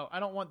I don't know. I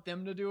don't want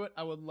them to do it.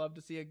 I would love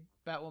to see a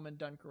Batwoman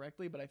done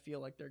correctly, but I feel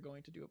like they're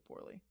going to do it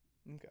poorly.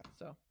 Okay.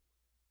 So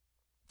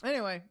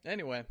anyway,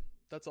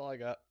 that's all I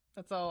got.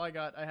 that's all I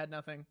got. I had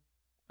nothing.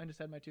 I just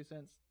had my 2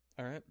 cents.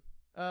 All right.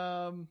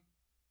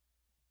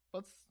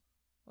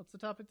 What's the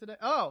topic today?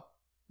 Oh,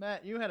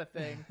 Matt, you had a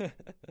thing.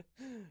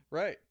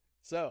 Right.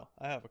 So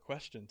I have a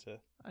question to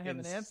I have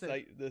an answer.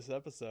 incite this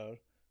episode.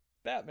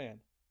 Batman,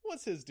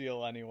 what's his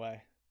deal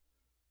anyway?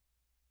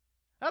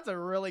 That's a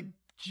really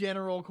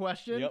general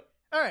question. Yep.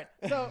 All right.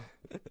 So,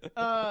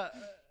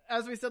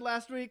 as we said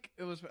last week,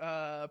 it was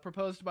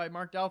proposed by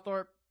Mark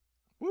Dalthorpe,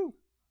 Woo.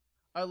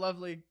 our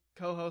lovely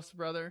co-host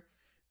brother,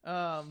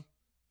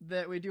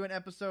 that we do an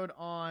episode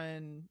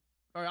on,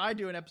 or I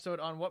do an episode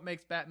on what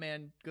makes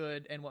Batman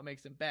good and what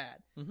makes him bad.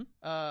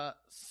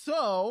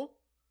 So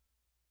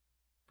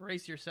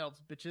brace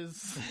yourselves,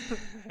 bitches.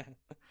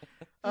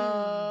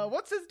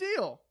 What's his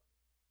deal?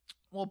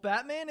 Well,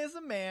 Batman is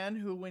a man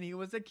who, when he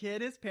was a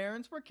kid, his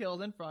parents were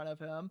killed in front of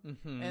him,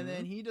 and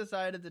then he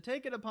decided to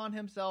take it upon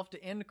himself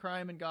to end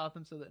crime in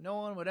Gotham so that no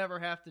one would ever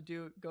have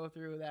to go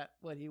through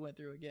what he went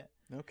through again.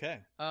 Okay.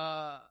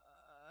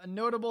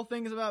 Notable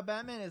things about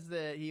Batman is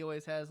that he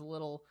always has a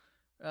little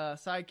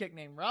sidekick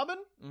named Robin,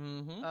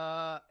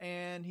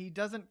 and he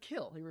doesn't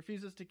kill. He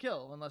refuses to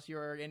kill unless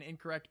you're an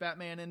incorrect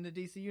Batman in the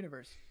DC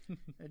universe,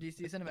 or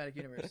DC Cinematic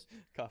Universe.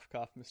 Cough,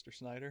 cough, Mr.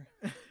 Snyder.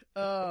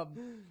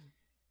 Um,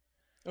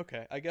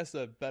 Okay, I guess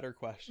a better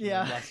question,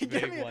 Yeah. a less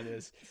vague one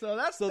is. so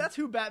that's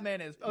who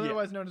Batman is,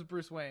 otherwise known as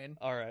Bruce Wayne.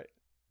 All right.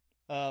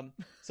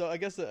 So I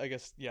guess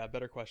yeah,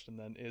 better question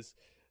then is,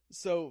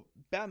 so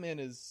Batman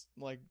is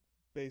like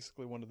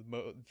basically one of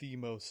the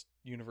most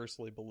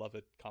universally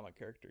beloved comic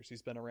characters.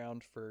 He's been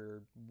around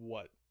for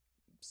what,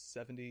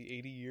 70,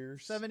 80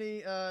 years? 70.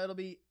 It'll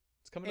be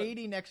It's coming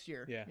 80 up, next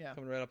year. yeah,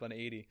 coming right up on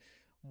 80.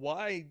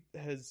 Why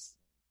has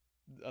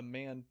a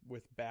man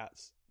with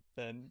bats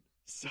been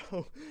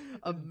so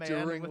A man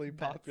enduringly with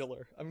bats.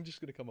 popular? I'm just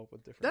gonna come up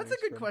with different. That's a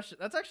names good for him. question.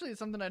 That's actually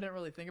something I didn't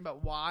really think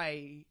about.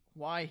 Why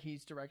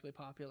he's directly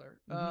popular?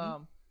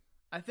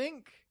 I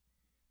think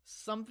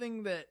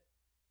something that.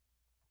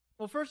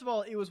 Well, first of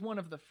all, it was one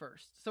of the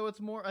first, so it's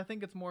more. I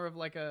think it's more of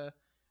like a.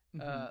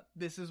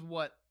 This is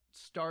what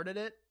started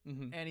it,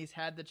 and he's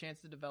had the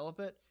chance to develop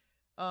it.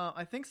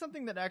 I think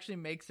something that actually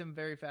makes him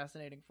very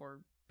fascinating for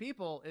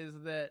people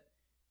is that.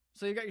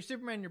 So you got your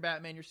Superman and your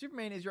Batman. Your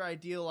Superman is your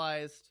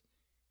idealized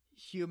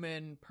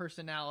human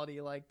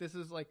personality. Like this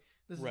is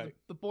Right.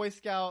 the Boy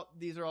Scout.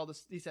 These are all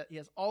he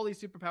has all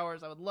these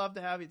superpowers. I would love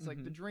to have. It's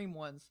like the dream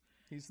ones.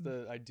 He's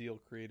the ideal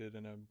created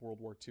in a World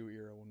War II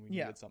era when we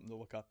needed something to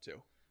look up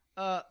to.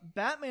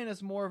 Batman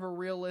is more of a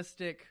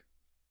realistic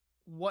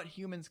what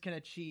humans can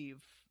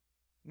achieve.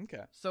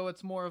 Okay. So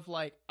it's more of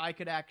like I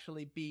could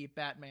actually be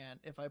Batman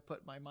if I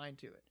put my mind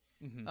to it.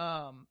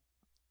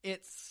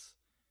 It's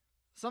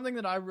something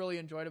that I really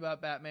enjoyed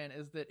about Batman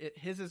is that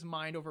his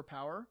mind over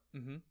power,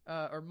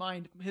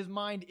 his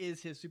mind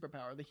is his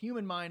superpower. The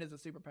human mind is a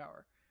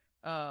superpower.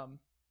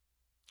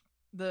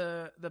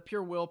 The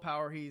pure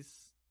willpower he's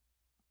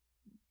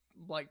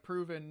like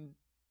proven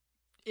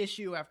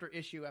issue after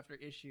issue after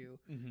issue.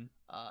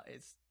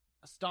 It's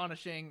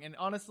astonishing and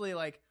honestly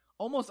like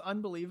almost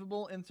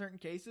unbelievable in certain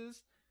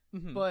cases.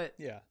 But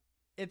yeah,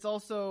 it's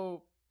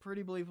also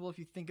pretty believable if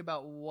you think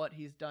about what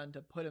he's done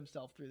to put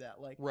himself through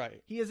that. Like,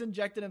 right. He has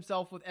injected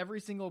himself with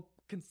every single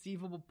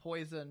conceivable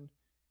poison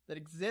that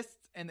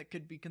exists and that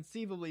could be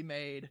conceivably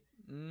made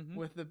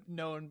with the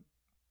known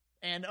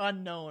and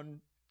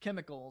unknown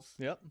chemicals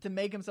to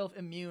make himself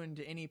immune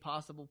to any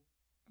possible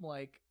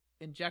like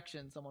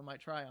injection someone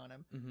might try on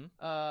him.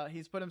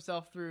 He's put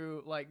himself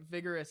through like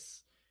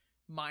vigorous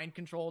mind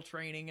control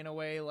training in a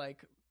way,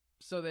 like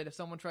so that if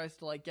someone tries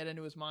to like get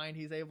into his mind,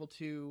 he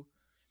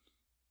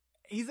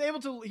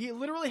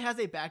literally has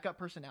a backup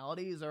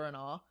personality,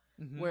 Zur-En-Aw,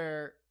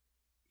 where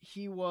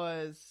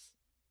his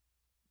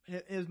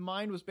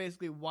mind was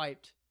basically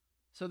wiped.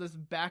 So this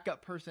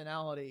backup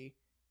personality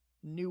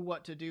knew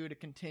what to do to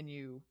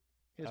continue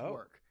his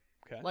work.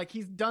 Okay. Like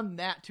he's done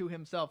that to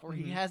himself, where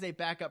he has a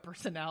backup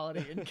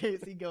personality in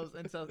case in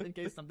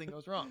case something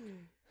goes wrong.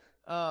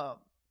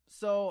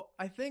 So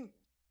I think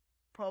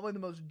probably the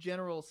most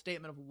general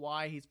statement of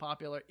why he's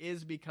popular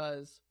is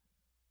because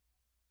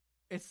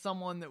it's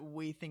someone that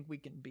we think we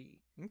can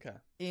be Okay.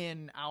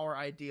 in our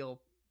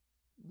ideal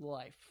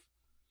life.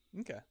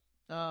 Okay.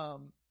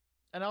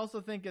 And I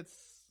also think it's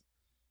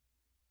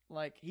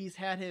like he's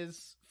had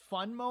his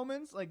fun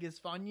moments, like his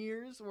fun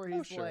years where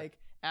he's sure. like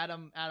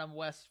Adam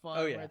West fun,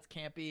 Oh, yeah. where it's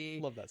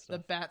campy. Love that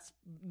stuff.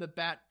 The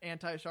bat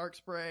anti-shark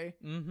spray.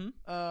 Mm-hmm.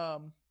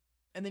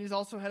 And then he's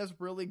also had his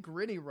really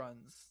gritty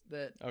runs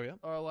that Oh, yeah.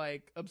 are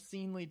like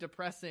obscenely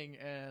depressing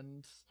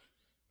and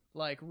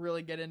like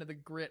really get into the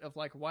grit of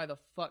like why the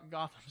fuck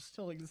Gotham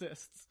still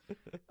exists.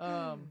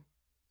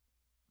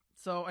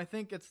 So I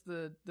think it's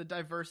the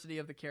diversity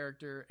of the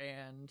character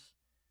and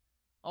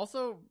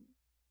also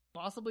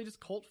possibly just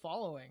cult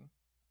following.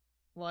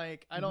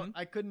 Like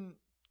I couldn't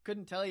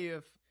tell you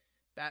if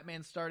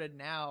Batman started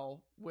now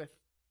with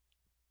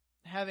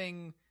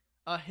having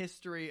a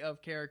history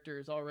of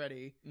characters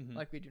already Mm-hmm.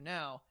 like we do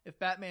now. If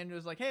Batman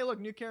was like, hey, look,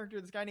 new character,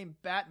 this guy named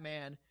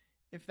Batman,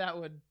 if that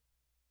would...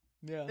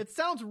 Yeah. It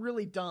sounds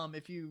really dumb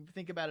if you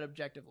think about it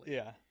objectively.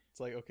 Yeah. It's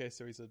like, okay,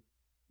 so he's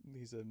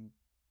a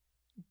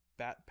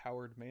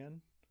bat-powered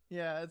man?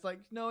 Yeah, it's like,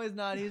 no, he's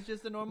not. He's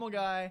just a normal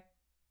guy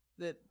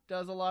that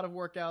does a lot of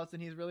workouts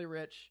and he's really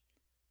rich.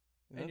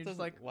 And you're just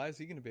like, why is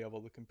he going to be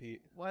able to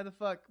compete? why the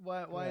fuck?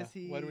 Why Yeah. is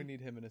he... Why do we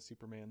need him in a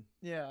Superman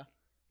Yeah.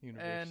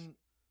 universe? And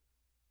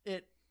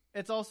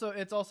it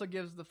also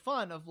gives the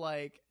fun of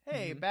like,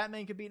 hey, Mhm.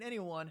 Batman could beat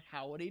anyone.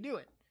 How would he do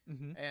it?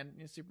 Mm-hmm.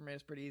 And Superman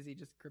is pretty easy,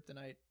 just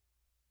kryptonite.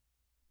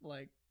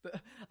 Like,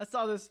 I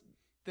saw this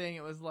thing.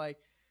 It was like,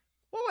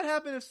 what would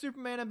happen if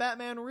Superman and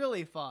Batman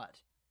really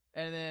fought?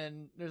 And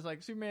then there's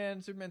like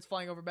Superman's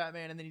flying over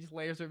Batman, and then he just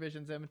laser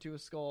visions him into a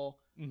skull.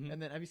 Mm-hmm.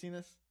 And then, have you seen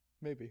this?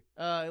 Maybe.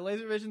 He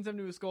laser visions him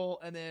to a skull,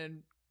 and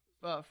then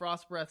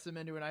frost breaths him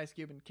into an ice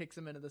cube and kicks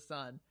him into the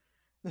sun.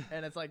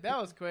 And it's like,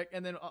 that was quick.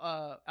 And then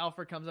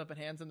Alfred comes up and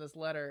hands him this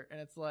letter, and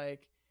it's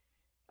like,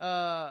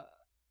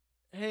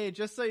 hey,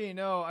 just so you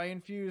know, I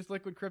infused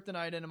liquid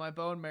kryptonite into my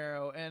bone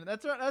marrow, and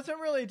that doesn't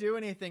really do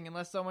anything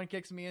unless someone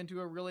kicks me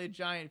into a really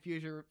giant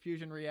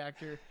fusion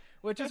reactor,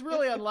 which is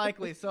really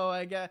unlikely. So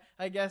I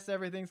guess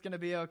everything's gonna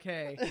be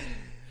okay.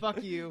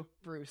 Fuck you,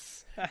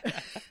 Bruce.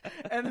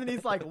 And then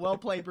he's like, well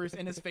played, Bruce,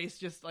 and his face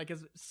just like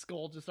his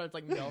skull just starts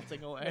like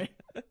melting away.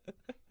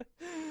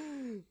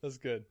 That's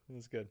good.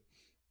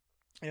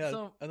 Yeah,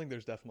 So- I think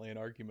there's definitely an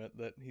argument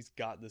that he's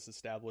got this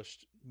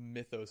established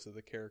mythos of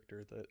the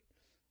character that,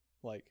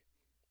 like,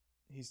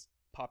 he's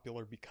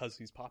popular because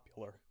he's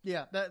popular.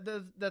 Yeah,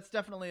 that's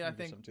definitely, I Maybe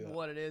think, something to that.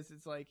 what it is.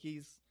 It's like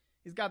he's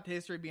got the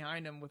history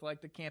behind him with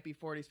like the campy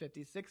 40s,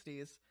 50s,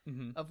 60s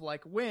Mm-hmm. of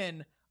like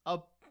when a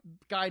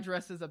guy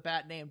dressed as a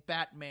bat named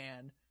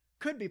Batman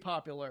could be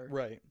popular,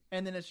 Right.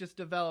 and then it's just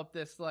developed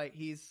this like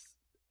he's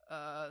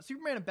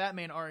Superman and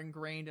Batman are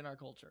ingrained in our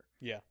culture.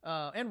 Yeah.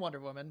 And Wonder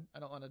Woman. I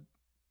don't want to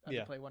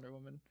Yeah. play Wonder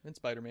Woman. And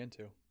Spider-Man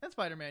too. And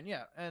Spider-Man,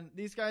 yeah. And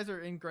these guys are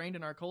ingrained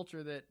in our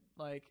culture that,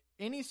 like,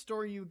 any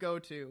store you go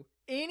to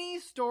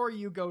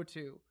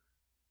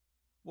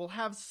will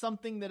have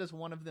something that is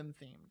one of them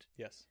themed.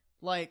 Yes.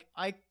 Like,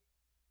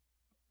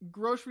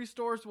 grocery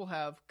stores will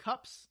have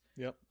cups.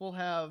 Yep. Will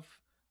have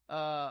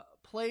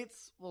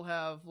plates. Will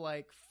have,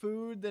 like,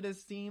 food that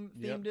is themed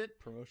Yep. it.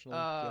 Promotional.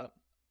 Uh,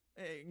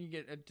 You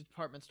get a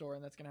department store,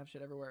 and that's going to have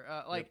shit everywhere.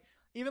 Like,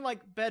 even,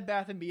 like, Bed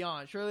Bath &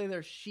 Beyond. Surely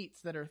there's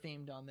sheets that are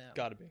themed on them.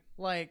 Gotta be.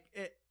 Like,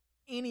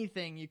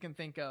 anything you can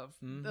think of.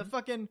 Mhm. The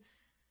fucking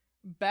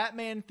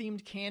Batman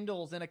themed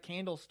candles in a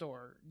candle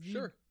store.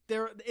 Sure.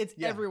 It's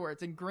Yeah. everywhere.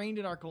 It's ingrained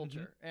in our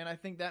culture. And I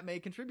think that may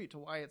contribute to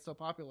why it's so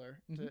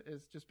popular,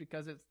 is just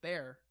because it's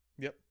there.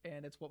 Yep.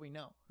 And it's what we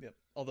know. Yep.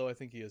 Although I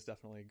think he is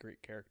definitely a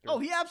great character. Oh,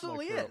 he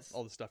absolutely like, for is.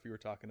 all the stuff you were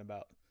talking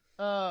about.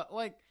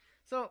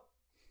 So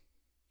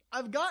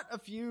I've got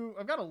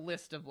a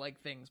list of like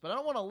things, but I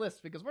don't want a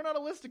list because we're not a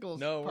listicles.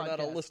 No, we're not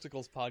a podcast.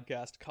 listicles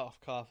podcast. Cough,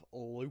 cough,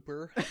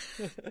 looper. They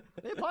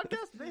have a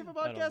podcast? They have a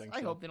I don't podcast? think I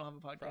so. hope they don't have a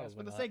podcast Probably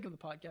for the not. sake of the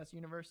podcast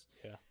universe.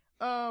 Yeah.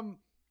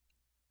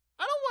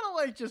 I don't want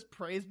to like just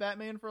praise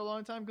Batman for a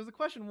long time because the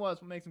question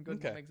was what makes him good and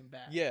Okay. what makes him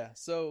bad. Yeah.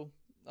 So,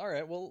 all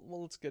right. Well,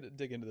 let's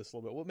dig into this a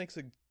little bit. What makes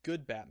a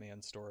good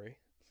Batman story?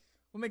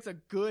 What makes a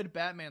good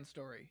Batman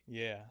story?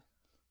 Yeah.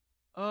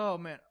 Oh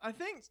man, I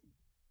think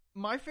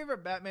my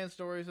favorite Batman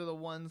stories are the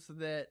ones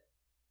that.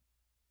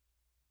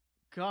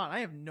 God, I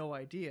have no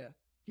idea.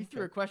 You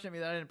threw Okay. a question at me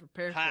that I didn't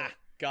prepare Ha! for.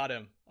 Got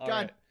him. All God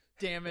right.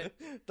 damn it.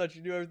 Thought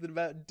you knew everything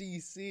about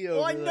DC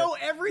Well, I over know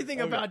there.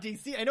 everything Okay. about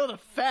DC. I know the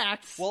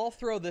facts. Well, I'll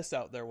throw this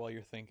out there while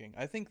you're thinking.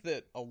 I think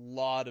that a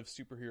lot of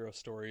superhero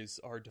stories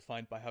are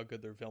defined by how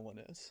good their villain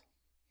is.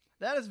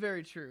 That is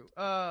very true.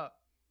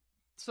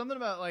 Something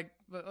about like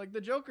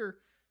the Joker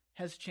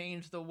has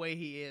changed the way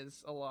he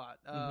is a lot.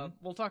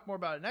 We'll talk more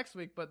about it next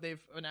week, but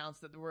they've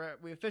announced that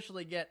we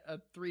officially get a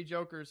 3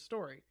 Jokers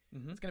story.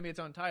 Mhm. It's going to be its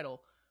own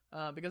title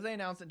because they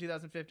announced in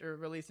 2015 or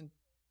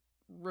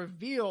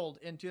revealed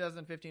in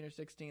 2015 or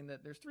 16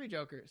 that there's 3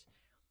 Jokers,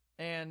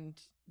 and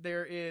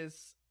there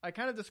is. I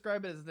kind of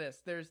describe it as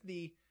this: there's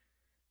the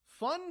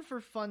fun for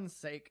fun's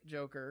sake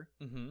Joker,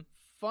 Mm-hmm.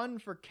 fun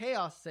for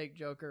chaos sake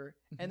Joker,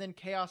 and then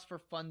chaos for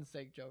fun's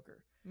sake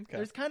Joker. Okay.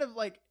 There's kind of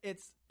like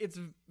it's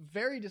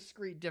very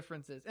discrete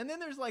differences, and then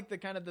there's like the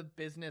kind of the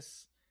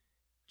business,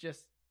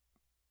 just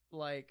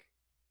like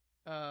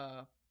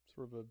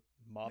Sort of a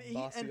mob He-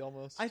 bossy and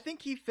almost. I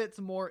think he fits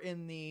more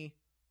in the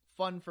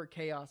fun for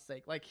chaos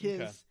sake. Like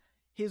his Okay.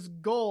 his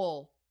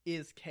goal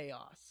is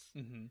chaos,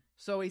 Mm-hmm.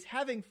 so he's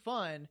having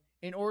fun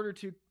in order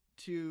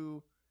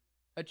to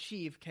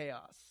achieve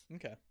chaos.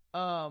 Okay.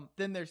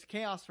 Then there's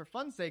chaos for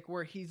fun's sake,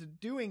 where he's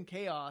doing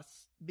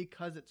chaos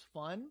because it's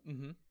fun.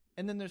 Mm-hmm.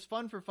 And then there's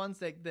fun for fun's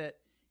sake that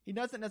he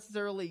doesn't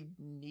necessarily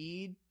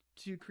need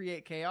to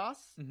create chaos.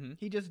 Mm-hmm.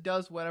 He just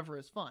does whatever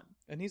is fun.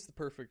 And he's the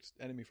perfect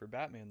enemy for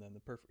Batman, then, the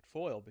perfect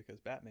foil, because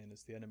Batman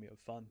is the enemy of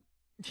fun.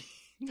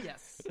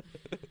 Yes.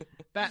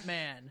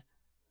 Batman.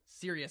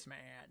 Serious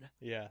man.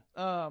 Yeah.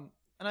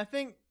 And I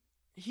think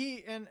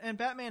he and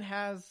Batman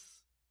has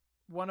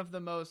one of the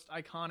most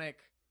iconic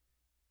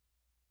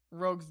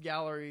rogues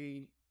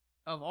gallery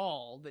of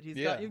all that he's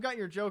Yeah. got. You've got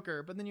your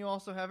Joker, but then you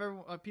also have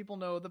people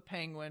know the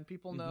Penguin,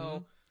 people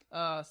know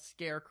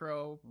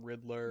Scarecrow,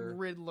 Riddler,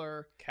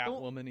 Riddler,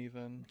 Catwoman,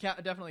 even.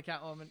 definitely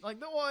Catwoman. Like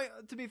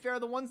to be fair,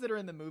 the ones that are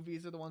in the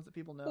movies are the ones that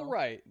people know. Well,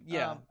 right.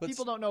 Yeah. But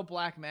people don't know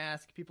Black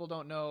Mask. People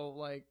don't know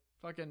like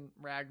fucking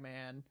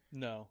Ragman.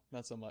 No,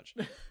 not so much.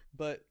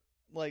 But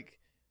like,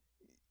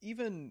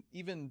 even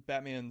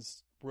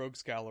Batman's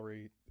rogues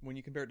gallery, when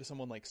you compare it to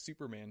someone like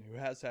Superman, who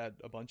has had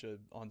a bunch of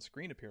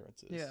on-screen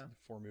appearances, Yeah.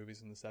 4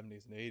 movies in the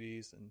 70s and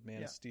 80s, and Man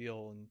Yeah. of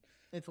Steel, and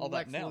It's all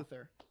Lex that now.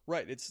 Luthor.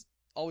 right, it's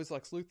always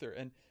Lex Luthor,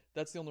 and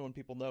that's the only one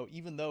people know.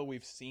 Even though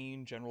we've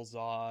seen General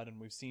Zod and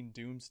we've seen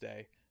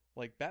Doomsday,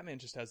 like Batman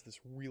just has this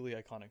really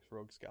iconic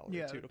rogues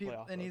gallery too to play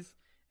off and of.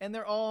 and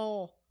they're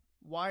all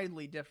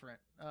widely different.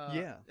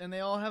 Yeah. and they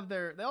all have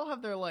their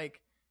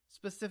like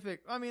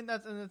specific. I mean,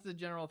 that's a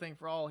general thing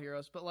for all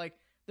heroes, but like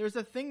there's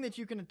a thing that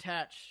you can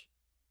attach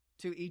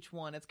to each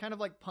one. It's kind of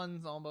like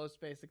puns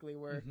almost, basically,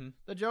 where Mhm.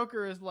 the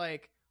Joker is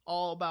like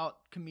all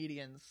about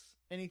comedians.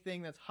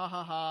 Anything that's ha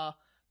ha ha,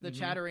 the Mhm.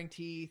 chattering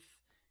teeth,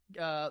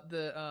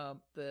 the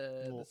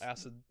little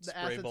acid the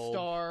spray acid bulb,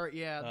 star,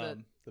 yeah,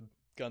 the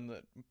gun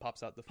that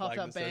pops out the pops flag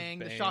out that says bang,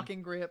 the bang.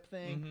 shocking grip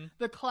thing, Mhm.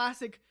 the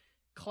classic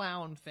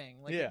clown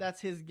thing. Like Yeah.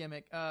 that's his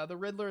gimmick. The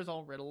Riddler is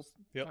all riddles.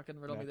 Yep, Fucking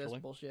riddle me naturally.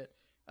 this bullshit.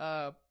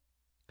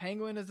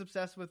 Penguin is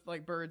obsessed with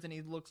like birds, and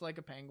he looks like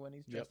a penguin.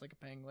 He's dressed Yep. like a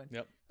penguin.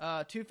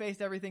 Yep.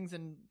 Two-Faced, everything's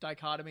in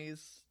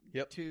dichotomies.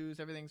 Yep. Twos,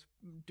 everything's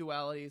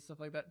dualities, stuff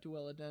like that.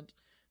 Dualident.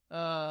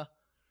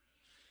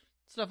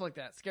 Stuff like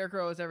that.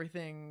 Scarecrow is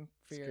everything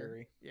fear.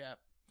 Scary. Yeah.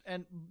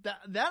 And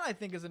that I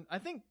think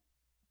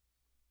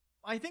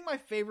I think my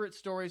favorite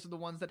stories are the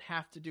ones that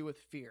have to do with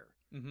fear.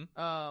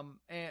 Mm-hmm.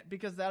 And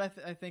because that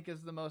I think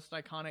is the most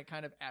iconic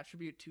kind of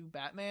attribute to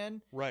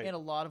Batman, Right. and a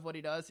lot of what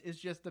he does is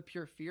just the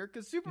pure fear.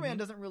 Because Superman Mhm.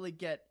 doesn't really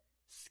get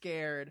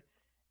scared,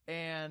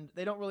 and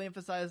they don't really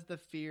emphasize the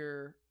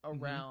fear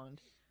Mm-hmm.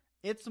 around.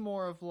 It's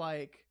more of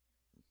like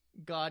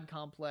God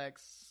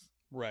complex,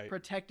 Right.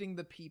 protecting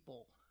the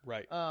people.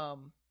 Right.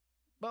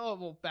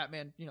 Well,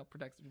 Batman,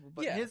 protects the people,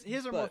 but Yeah,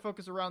 his are more but-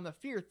 focused around the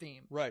fear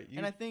theme. Right.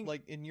 and I think-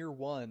 like in year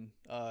one,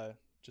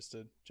 just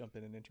to jump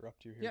in and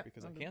interrupt you here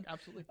because I can.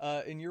 Absolutely.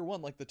 In year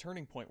one, like the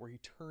turning point where he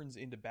turns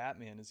into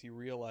Batman is he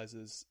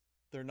realizes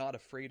they're not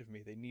afraid of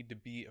me. They need to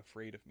be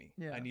afraid of me.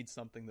 Yeah. I need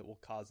something that will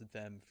cause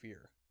them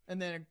fear. And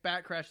then a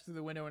bat crashes through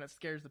the window and it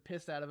scares the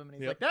piss out of him, and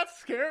he's Yep. like, "That's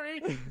scary."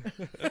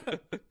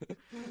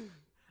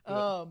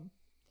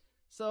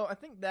 So I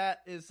think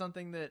that is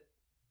something that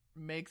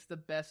makes the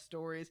best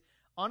stories.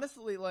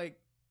 Honestly, like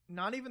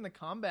not even the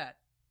combat.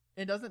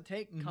 It doesn't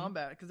take Mhm.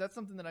 combat, because that's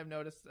something that I've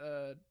noticed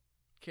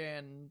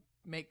can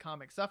make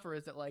comics suffer.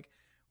 Is that like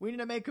we need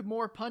to make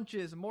more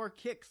punches, more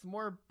kicks,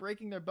 more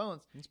breaking their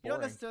bones. It's You don't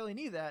boring. necessarily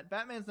need that.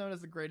 Batman's known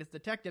as the greatest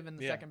detective and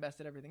the Yeah. second best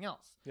at everything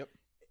else. Yep.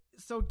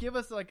 So give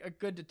us like a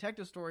good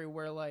detective story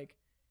where like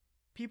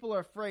people are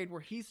afraid, where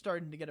he's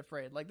starting to get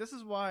afraid. Like this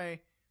is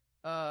why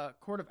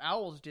Court of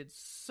Owls did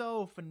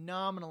so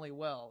phenomenally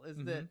well, is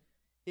that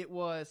it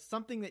was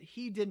something that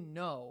he didn't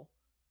know,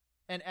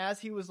 and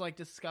as he was like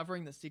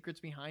discovering the secrets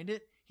behind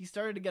it, he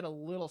started to get a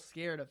little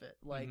scared of it.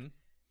 Like Mhm.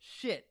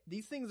 shit,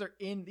 these things are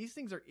in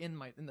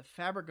the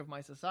fabric of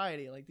my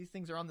society. Like these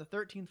things are on the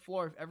 13th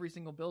floor of every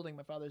single building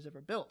my father's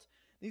ever built.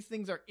 These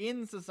things are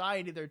in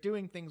society. They're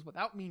doing things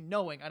without me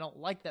knowing. I don't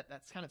like that.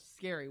 That's kind of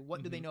scary.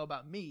 What do they Mhm. know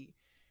about me?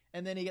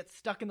 And then he gets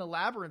stuck in the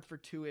labyrinth for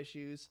 2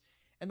 issues,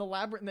 and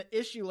the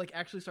issue like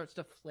actually starts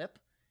to flip.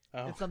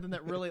 Oh. It's something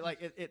that really like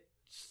it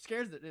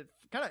scares it.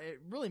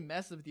 It really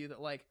messes with you, that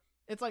like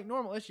it's like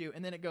normal issue,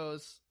 and then it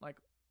goes like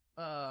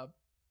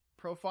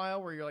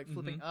profile, where you're like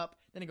flipping up,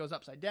 then it goes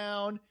upside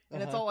down,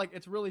 and it's Uh-huh. all like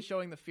it's really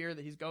showing the fear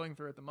that he's going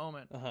through at the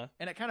moment, Uh-huh.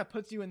 and it kind of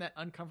puts you in that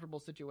uncomfortable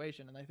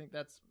situation. And I think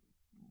that's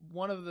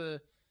one of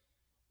the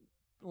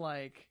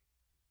like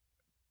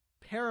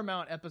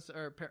paramount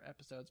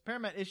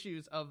paramount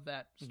issues of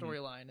that Mhm.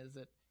 storyline, is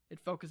that it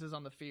focuses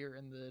on the fear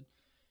and the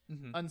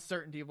Mhm.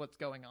 uncertainty of what's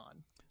going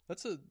on.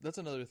 That's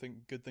another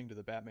good thing to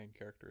the Batman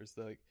character is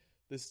that, like,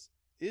 this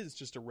is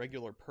just a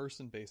regular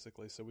person,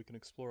 basically, so we can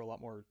explore a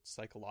lot more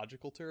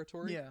psychological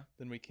territory Yeah.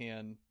 than we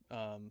can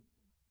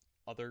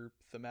other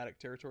thematic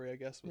territory, I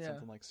guess, with Yeah.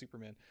 something like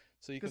Superman.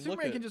 So you can Because look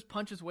Superman at can just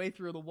punch his way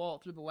through the wall,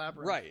 through the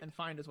labyrinth, Right. and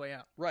find his way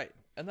out. right,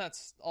 and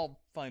that's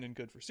all fine and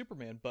good for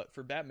Superman, but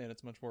for Batman,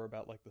 it's much more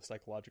about like the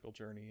psychological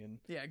journey and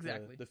Yeah,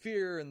 exactly. the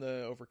fear and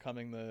the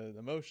overcoming the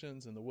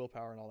emotions and the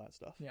willpower and all that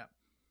stuff. Yeah.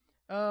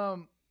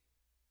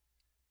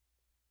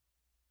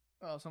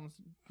 Oh, someone's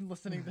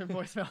listening to their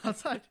voicemail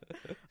outside.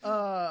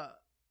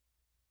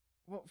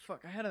 Well,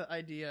 fuck, I had an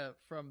idea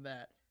from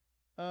that.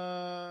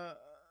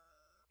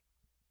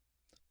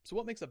 So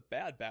what makes a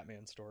bad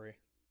Batman story?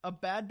 A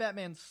bad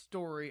Batman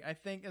story, I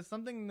think, is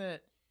something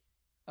that,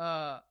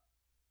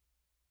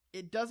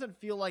 it doesn't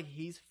feel like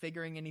he's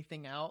figuring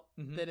anything out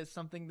Mhm. that is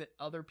something that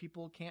other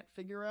people can't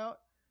figure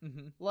out.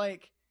 Mm-hmm.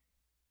 Like,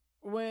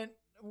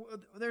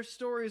 there's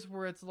stories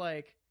where it's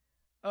like,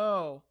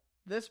 oh,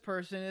 this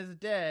person is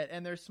dead,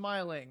 and they're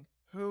smiling.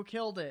 Who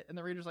killed it? And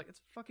the reader's like,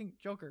 it's fucking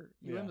Joker,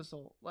 you Yeah.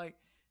 imbecile. Like,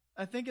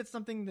 I think it's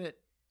something that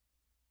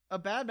a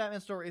bad Batman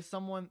story is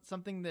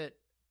something that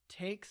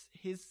takes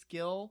his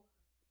skill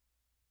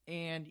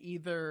and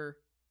either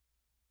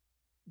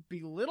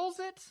belittles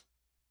it,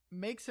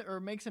 makes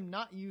him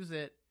not use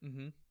it,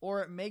 Mm-hmm.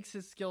 or it makes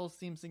his skills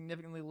seem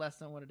significantly less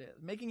than what it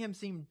is, making him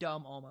seem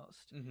dumb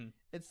almost. Mm-hmm.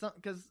 It's not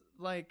because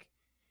like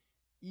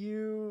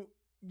you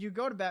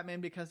go to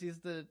Batman because he's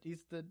the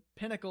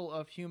pinnacle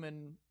of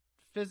human,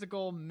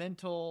 physical,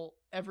 mental,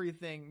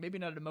 everything. Maybe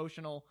not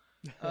emotional,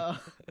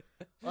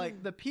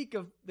 like the peak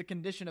of the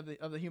condition of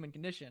the human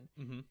condition.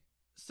 Mm-hmm.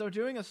 So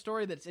doing a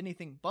story that's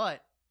anything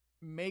but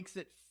makes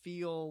it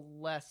feel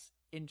less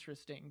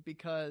interesting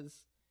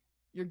because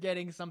you're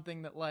getting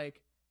something that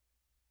like,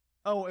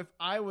 oh, if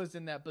I was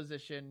in that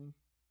position,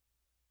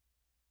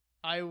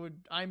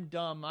 I'm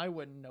dumb. I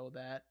wouldn't know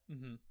that.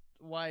 Mm-hmm.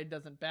 Why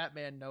doesn't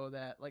Batman know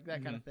that? Like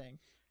that kind of thing.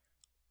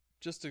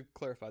 Just to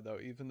clarify, though,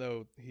 even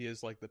though he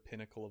is like the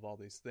pinnacle of all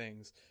these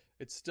things,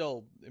 it's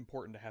still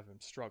important to have him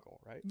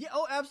struggle, right? Yeah.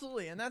 Oh,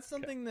 absolutely. And that's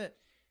something that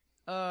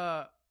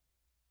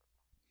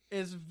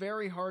is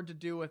very hard to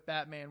do with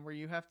Batman, where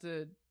you have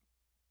to.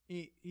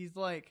 He's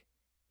like,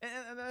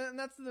 and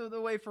that's the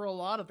way for a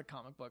lot of the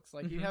comic books.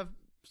 Like you Mhm. have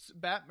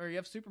you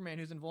have Superman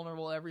who's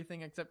invulnerable to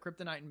everything except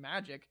kryptonite and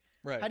magic.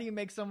 Right. How do you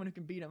make someone who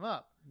can beat him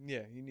up?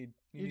 Yeah, you need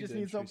just to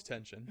need introduce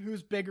tension.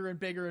 Who's bigger and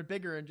bigger and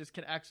bigger and just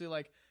can actually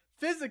like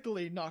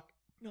physically knock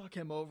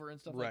him over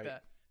and stuff Right.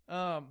 like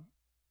that.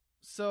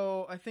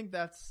 So I think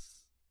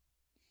that's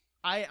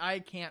I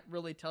can't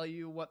really tell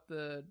you what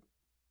the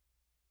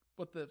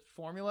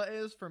formula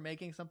is for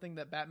making something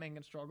that Batman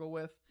can struggle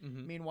with,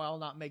 Mm-hmm. meanwhile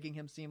not making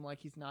him seem like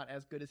he's not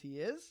as good as he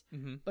is.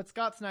 Mm-hmm. But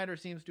Scott Snyder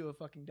seems to have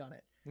fucking done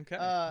it. Okay.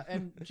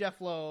 And Jeff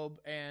Loeb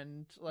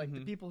and like the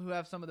Mhm. people who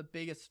have some of the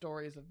biggest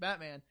stories of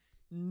Batman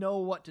know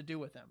what to do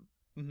with him.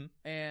 Mhm.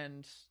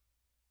 And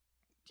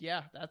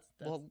yeah,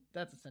 Well,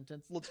 that's a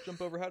sentence. Let's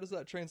jump over. How does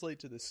that translate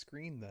to the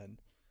screen then?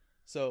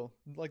 So,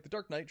 like the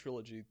Dark Knight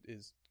trilogy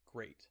is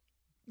great.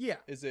 Yeah.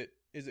 Is it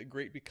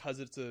great because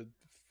it's a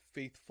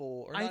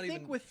faithful, or I not think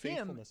even with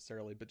faithful him,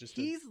 necessarily, but just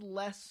He's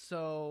less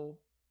so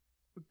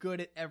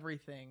good at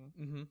everything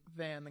Mm-hmm.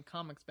 than the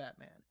comics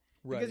Batman.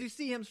 Right. Because you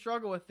see him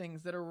struggle with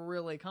things that are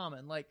really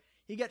common. Like,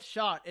 he gets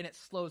shot and it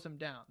slows him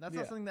down. That's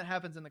Yeah. not something that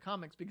happens in the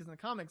comics, because in the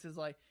comics is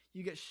like,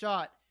 you get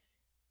shot,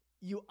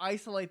 you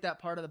isolate that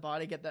part of the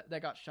body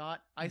that got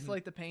shot,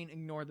 isolate the pain,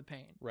 ignore the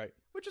pain. Right.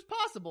 Which is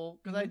possible,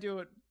 because I Mhm. do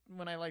it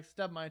when I like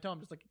stub my toe. I'm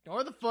just like,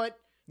 ignore the foot.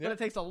 But Yep. it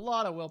takes a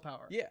lot of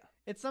willpower. Yeah.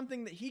 It's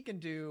something that he can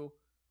do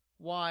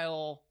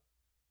while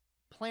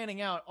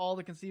planning out all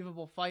the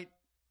conceivable fight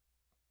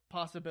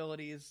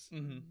possibilities,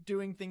 Mhm.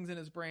 doing things in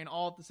his brain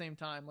all at the same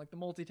time, like the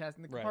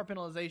multitasking, the Right.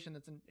 compartmentalization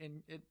that's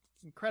it's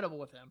incredible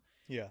with him.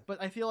 Yeah.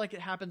 But I feel like it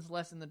happens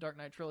less in the Dark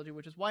Knight trilogy,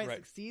 which is why it Right.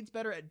 succeeds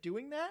better at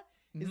doing that,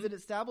 is Mhm. that it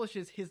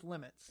establishes his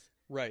limits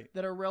Right.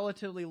 that are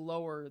relatively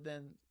lower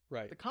than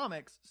Right. the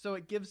comics, so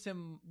it gives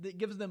them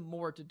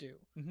more to do.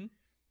 Mm-hmm.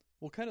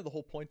 Well, kind of the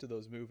whole point of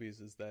those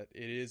movies is that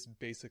it is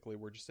basically,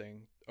 we're just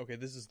saying, okay,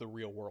 this is the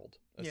real world,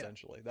 Yeah.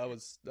 essentially. That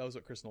was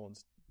what Chris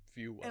Nolan's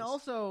view was. And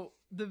also,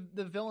 the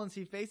villains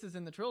he faces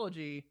in the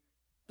trilogy,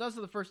 those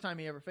are the first time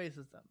he ever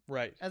faces them.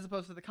 Right. As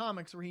opposed to the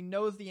comics, where he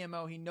knows the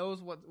MO, he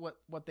knows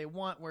what they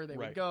want, where they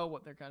Right. would go,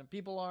 what their kind of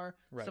people are,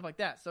 Right. stuff like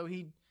that. So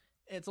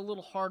it's a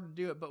little hard to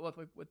do it. But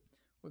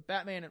with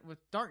Batman and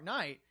with Dark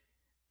Knight,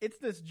 it's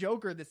this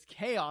Joker, this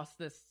chaos,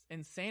 this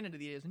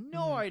insanity. He has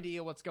no Mhm.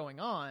 idea what's going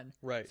on.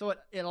 Right. So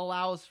it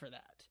allows for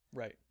that.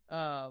 Right.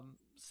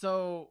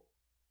 So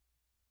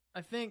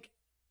I think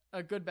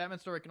a good Batman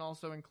story can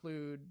also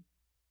include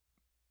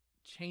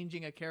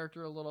changing a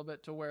character a little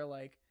bit to where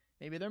like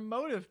maybe their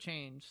motive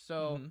changed.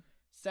 So Mhm.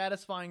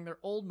 satisfying their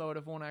old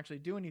motive won't actually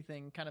do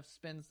anything. Kind of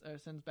sends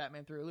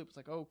Batman through a loop. It's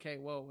like, okay,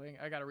 whoa,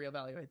 I got to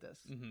reevaluate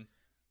this. Mhm.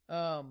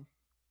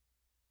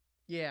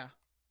 Yeah.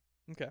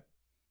 Okay.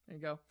 There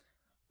you go.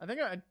 I think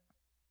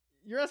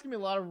you're asking me a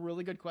lot of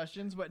really good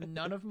questions, but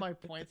none of my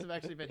points have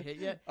actually been hit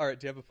yet. All right.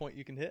 Do you have a point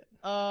you can hit?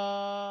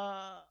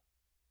 I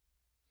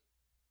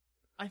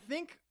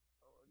think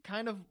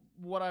kind of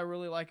what I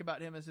really like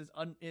about him is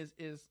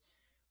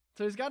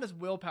so he's got his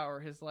willpower,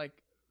 his like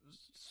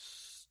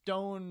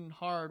stone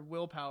hard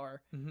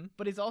willpower, Mm-hmm.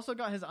 but he's also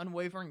got his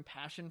unwavering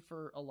passion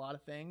for a lot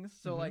of things.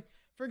 So Mhm. like,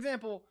 for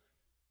example,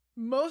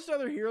 most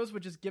other heroes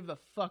would just give the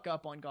fuck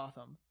up on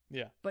Gotham.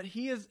 Yeah. But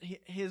his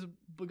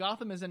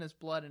Gotham is in his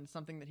blood, and it's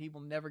something that he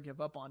will never give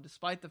up on,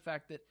 despite the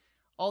fact that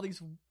all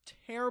these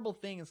terrible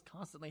things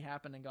constantly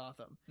happen in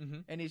Gotham. Mm-hmm.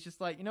 And he's just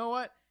like, you know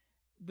what?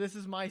 This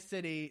is my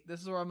city.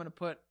 This is where I'm going to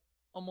put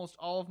almost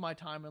all of my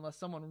time, unless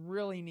someone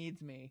really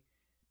needs me,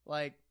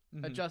 like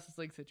a Mhm. Justice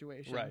League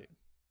situation. Right.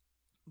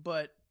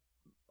 But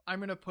I'm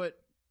going to put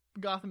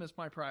Gotham as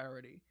my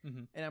priority,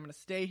 Mhm. and I'm going to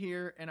stay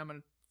here, and I'm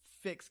going to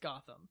fix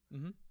Gotham.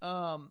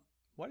 Mhm.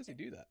 Why does he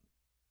do that?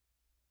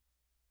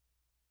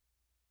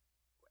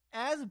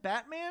 As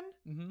Batman,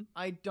 Mm-hmm.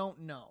 I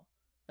don't know.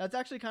 That's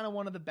actually kind of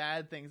one of the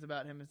bad things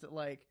about him, is that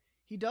like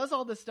he does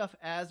all this stuff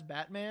as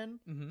Batman.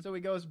 Mm-hmm. So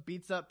he goes,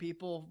 beats up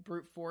people,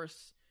 brute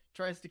force,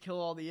 tries to kill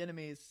all the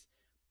enemies.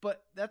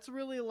 But that's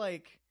really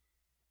like,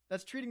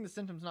 that's treating the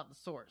symptoms, not the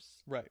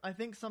source. Right. I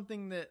think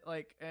something that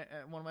like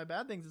one of my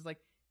bad things is like,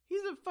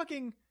 he's a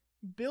fucking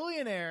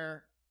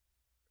billionaire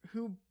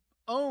who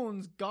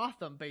owns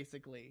Gotham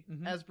basically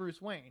Mhm. as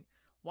Bruce Wayne.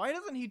 Why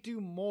doesn't he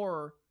do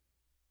more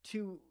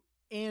to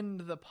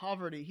end the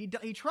poverty? He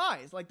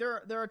tries. Like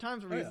there are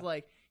times where Oh, he's yeah.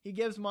 like, he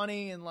gives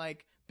money and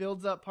like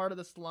builds up part of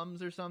the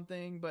slums or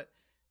something, but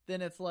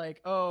then it's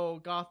like, oh,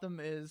 Gotham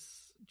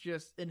is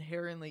just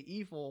inherently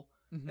evil.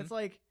 Mhm. It's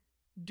like,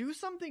 do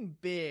something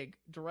big,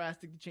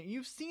 drastic to change.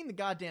 You've seen the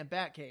goddamn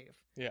Batcave.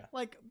 Yeah.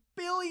 Like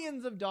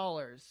billions of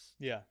dollars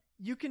Yeah.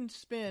 you can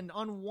spend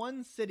on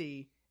one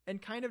city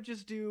and kind of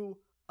just do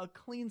a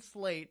clean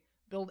slate,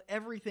 build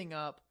everything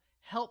up,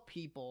 help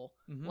people,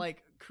 Mhm.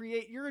 like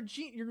create. You're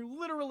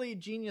literally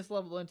genius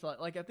level intellect.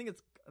 Like I think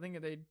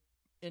they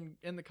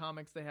in the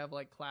comics they have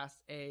like class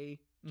A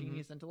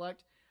genius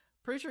intellect.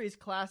 Pretty sure he's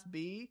class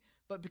B,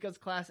 but because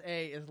class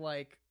A is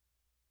like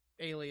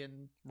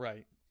alien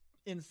Right.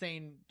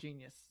 insane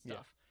genius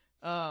Yeah.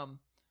 stuff.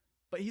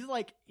 But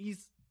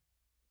he's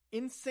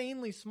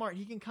insanely smart.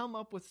 He can come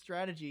up with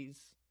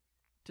strategies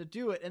to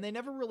do it, and they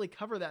never really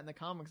cover that in the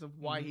comics of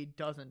why Mhm. he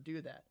doesn't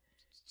do that.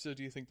 So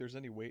do you think there's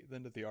any weight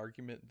then to the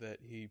argument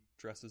that he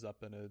dresses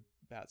up in a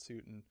bat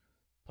suit and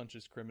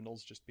punches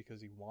criminals just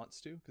because he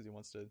wants to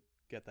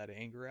get that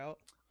anger out?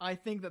 I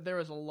think that there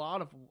is a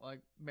lot of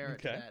like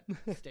merit Okay. to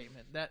that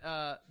statement. That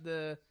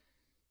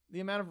the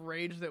amount of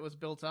rage that was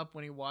built up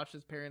when he watched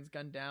his parents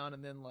gunned down,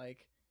 and then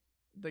like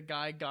the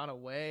guy got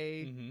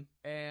away, Mm-hmm.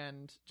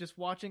 and just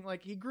watching,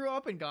 like, he grew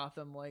up in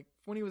Gotham. Like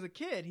when he was a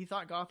kid, he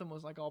thought Gotham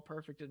was like all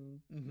perfect and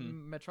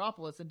Mhm.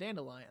 Metropolis and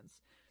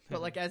dandelions.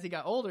 But like as he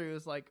got older, he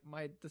was like,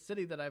 the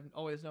city that I've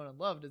always known and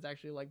loved is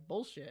actually like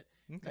bullshit.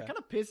 Okay. That kind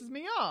of pisses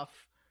me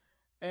off.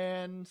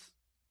 And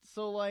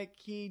so like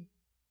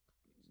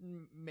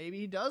maybe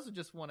he does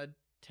just want to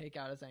take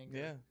out his anger.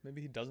 Yeah,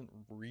 maybe he doesn't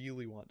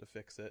really want to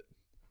fix it,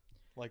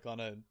 like on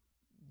a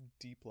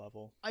deep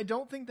level. I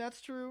don't think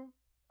that's true.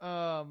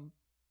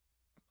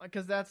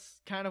 Because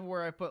that's kind of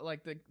where I put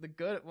like the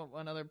good.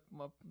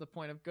 The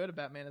point of good of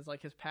Batman is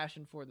like his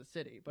passion for the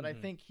city. But I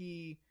Mhm. think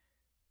he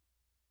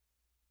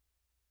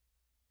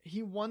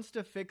wants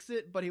to fix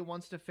it, but he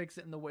wants to fix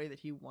it in the way that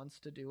he wants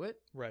to do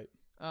it. Right.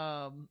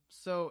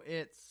 So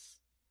it's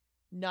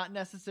not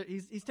necessary.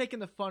 He's taking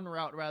the fun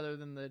route rather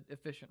than the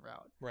efficient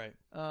route. Right.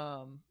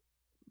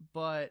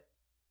 But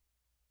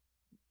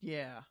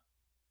yeah.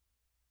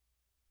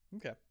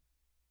 Okay.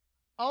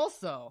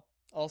 Also,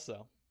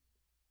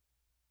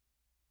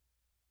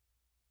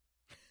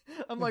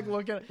 I'm like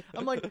looking at,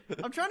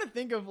 I'm trying to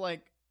think of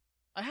like,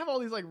 I have all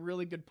these like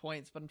really good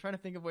points, but I'm trying to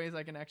think of ways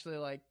I can actually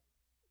like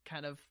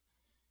kind of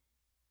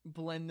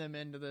blend them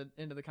into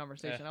the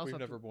conversation. I also We've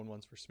have never to, won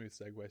ones for smooth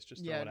segues.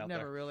 Just yeah, throwing out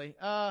never there. really.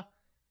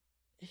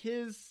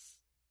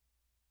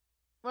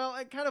 Well,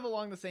 kind of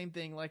along the same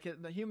thing, like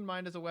the human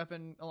mind as a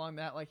weapon. Along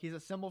that, like he's a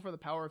symbol for the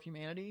power of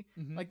humanity.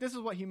 Mhm. Like this is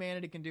what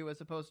humanity can do,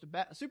 as opposed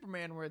to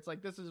Superman, where it's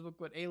like this is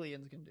what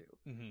aliens can do.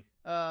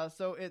 Mm-hmm.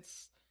 So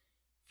it's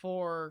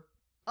for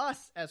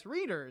us as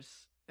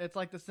readers, it's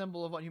like the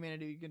symbol of what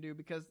humanity can do,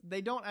 because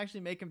they don't actually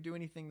make him do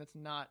anything that's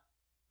not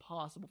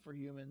possible for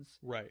humans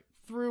Right.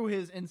 through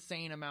his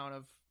insane amount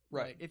of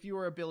Right. like, if you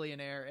were a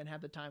billionaire and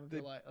had the time of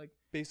your They- life, like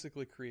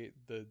Basically create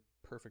the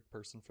perfect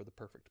person for the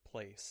perfect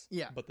place.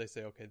 Yeah. But they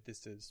say, okay,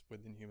 this is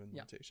within human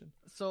Yeah. limitation.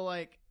 so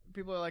like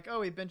people are like,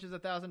 oh, he benches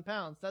 1,000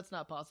 pounds, that's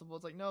not possible.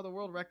 It's like, no, the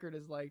world record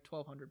is like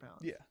 1,200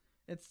 pounds. Yeah.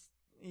 It's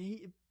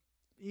he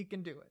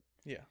can do it.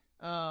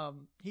 Yeah.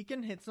 He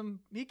can hit some.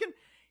 He can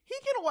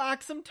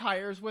whack some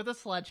tires with a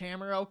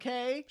sledgehammer.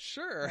 Okay.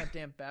 Sure.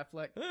 Goddamn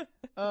Batfleck.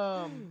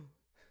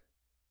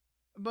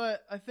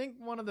 But I think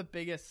one of the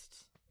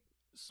biggest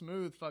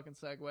smooth fucking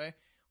segue.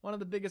 One of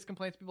the biggest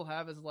complaints people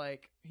have is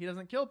like, he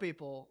doesn't kill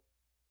people,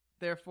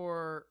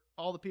 therefore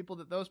all the people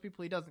that those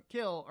people he doesn't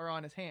kill are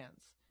on his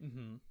hands.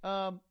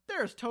 Mm-hmm.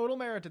 There's total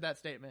merit to that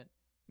statement.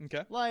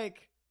 Okay.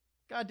 Like,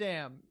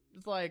 goddamn,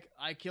 it's like,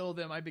 I kill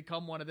them, I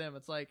become one of them.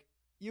 It's like,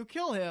 you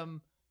kill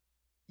him,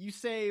 you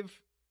save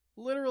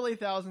literally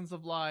thousands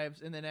of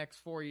lives in the next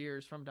 4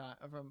 years from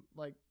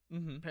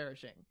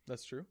perishing,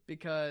 That's true.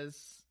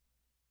 because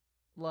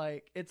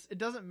like it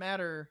doesn't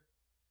matter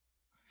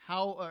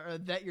how or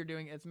that you're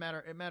doing it.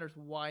 It matters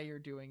why you're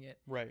doing it.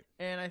 Right.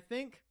 And I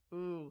think,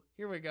 ooh,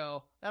 here we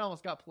go. That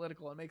almost got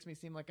political. It makes me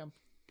seem like I'm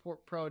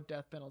pro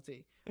death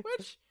penalty,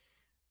 which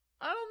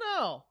I don't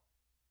know.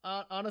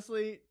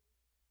 Honestly,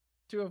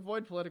 to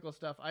avoid political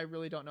stuff, I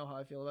really don't know how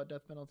I feel about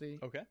death penalty.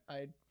 Okay.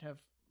 I have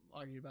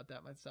argued about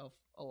that myself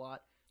a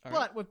lot. All but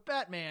right. with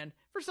Batman,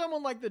 for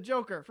someone like the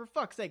Joker, for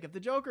fuck's sake, if the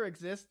Joker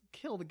exists,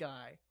 kill the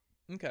guy.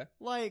 Okay.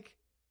 Like,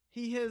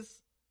 he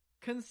has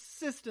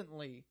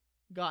consistently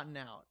gotten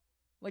out.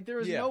 Like, there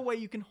is Yeah. no way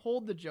you can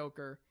hold the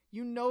Joker.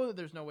 You know that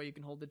there's no way you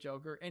can hold the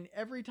Joker. And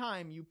every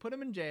time you put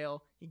him in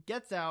jail, he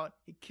gets out,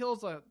 he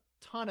kills a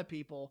ton of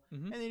people,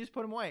 Mhm. and then you just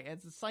put him away. And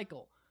it's a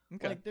cycle.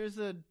 Okay. Like,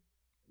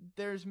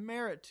 there's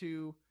merit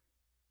to,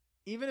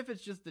 even if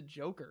it's just the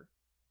Joker,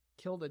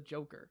 kill the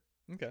Joker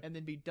Okay. and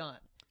then be done.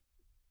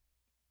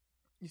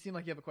 You seem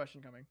like you have a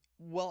question coming.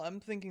 Well, I'm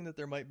thinking that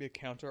there might be a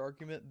counter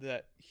argument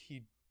that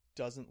he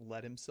doesn't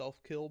let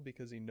himself kill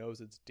because he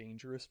knows it's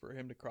dangerous for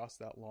him to cross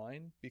that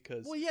line.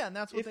 Because Well, yeah, and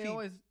that's what if they he-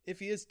 always... if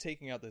he is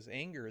taking out this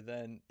anger,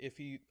 then if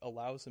he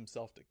allows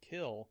himself to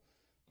kill,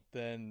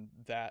 then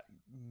that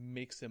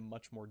makes him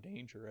much more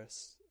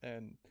dangerous.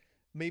 And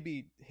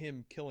maybe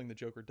him killing the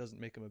Joker doesn't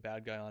make him a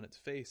bad guy on its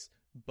face,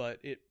 but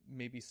it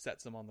maybe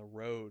sets him on the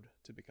road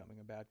to becoming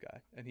a bad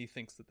guy. And he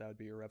thinks that would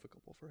be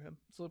irrevocable for him.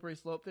 Slippery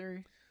slope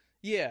theory?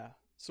 Yeah,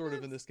 sort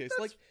of in this case.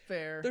 That's Like,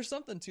 fair. there's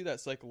something to that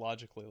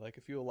psychologically. Like,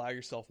 if you allow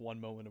yourself one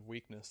moment of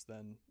weakness,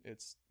 then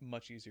it's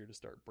much easier to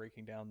start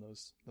breaking down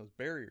those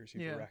barriers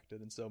you've Yeah.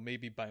 erected. And so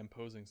maybe by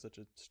imposing such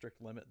a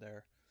strict limit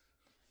there.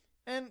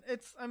 And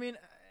it's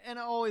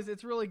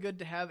really good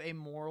to have a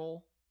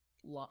moral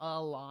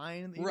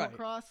line that you Right. go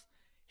across.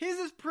 His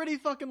is pretty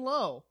fucking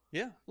low.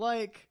 Yeah.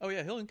 Like, Oh,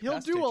 yeah, he'll he'll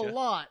incapacitate do a you.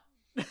 lot.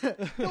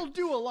 He'll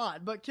do a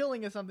lot, but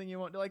killing is something you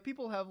won't do. Like,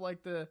 people have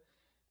like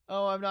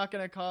I'm not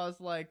going to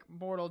cause like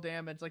mortal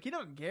damage. Like, he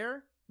doesn't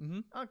care. Mm-hmm.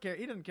 I don't care.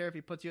 He doesn't care if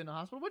he puts you in the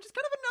hospital, which is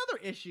kind of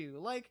another issue.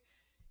 Like,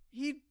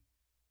 he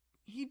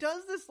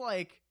does this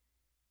like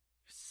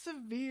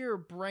severe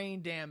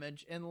brain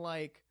damage and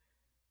like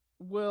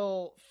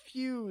will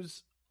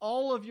fuse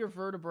all of your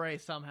vertebrae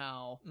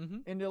somehow Mm-hmm.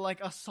 into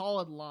like a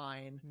solid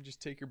line.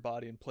 Just take your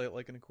body and play it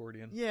like an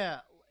accordion. Yeah,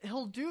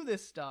 he'll do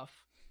this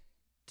stuff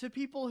to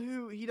people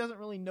who he doesn't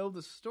really know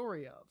the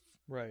story of.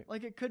 Right.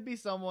 Like, it could be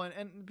someone,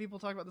 and people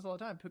talk about this all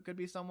the time, it could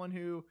be someone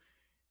who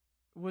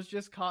was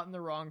just caught in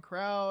the wrong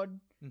crowd,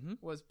 Mm-hmm.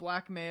 was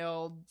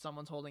blackmailed,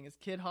 someone's holding his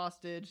kid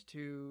hostage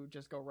to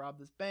just go rob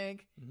this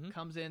bank, Mm-hmm.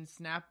 comes in,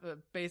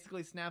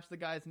 basically snaps the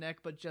guy's neck,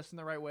 but just in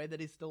the right way that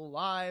he's still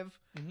alive.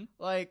 Mhm.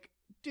 Like,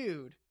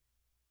 dude,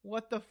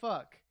 what the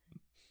fuck?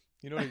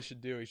 You know what he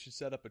should do? He should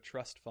set up a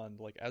trust fund.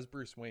 Like, as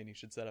Bruce Wayne, he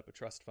should set up a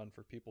trust fund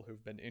for people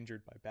who've been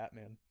injured by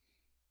Batman.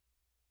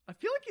 I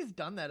feel like he's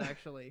done that,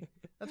 actually.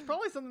 That's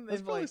probably something That's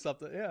they've, probably like,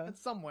 something, yeah.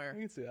 it's somewhere. I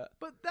can see that.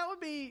 But that would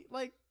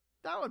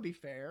be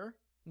fair.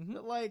 Mhm.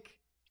 That, like,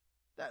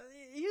 that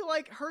he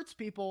like hurts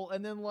people,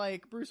 and then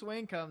like Bruce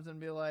Wayne comes and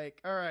be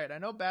like, "All right, I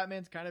know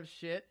Batman's kind of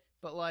shit,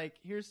 but like,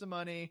 here's some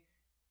money.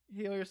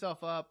 Heal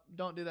yourself up.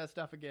 Don't do that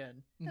stuff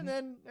again." Mhm. And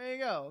then there you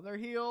go. They're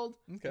healed.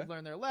 Okay. They've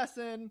learned their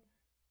lesson.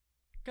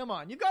 Come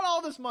on, you've got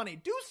all this money.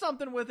 Do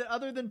something with it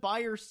other than buy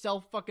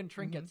yourself fucking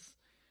trinkets.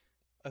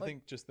 I Like-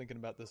 think just thinking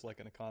about this like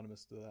an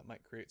economist, that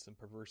might create some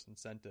perverse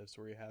incentives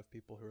where you have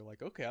people who are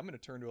like, okay, I'm going to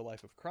turn to a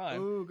life of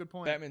crime. Ooh, good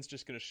point. Batman's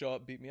just going to show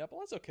up, beat me up.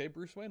 Well, that's okay.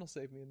 Bruce Wayne will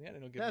save me in the end,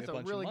 and he'll give That's me a a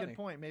bunch really of money. good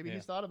point. Maybe Yeah.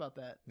 he's thought about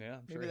that. Yeah,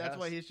 I'm sure Maybe he that's has.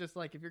 why he's just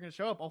like, if you're gonna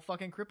show up, I'll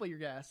fucking cripple your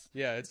gas.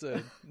 Yeah, it's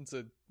a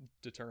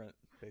deterrent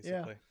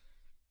basically.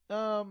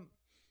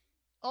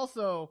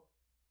 Also,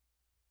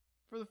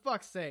 for the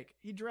fuck's sake,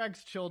 he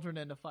drags children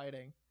into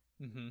fighting.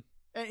 Mm-hmm.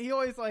 And he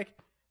always like,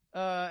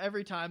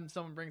 every time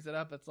someone brings it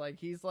up, it's like,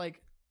 he's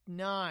like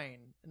 9.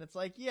 And it's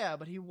like, yeah,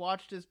 but he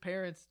watched his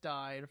parents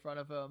die in front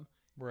of him.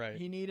 Right.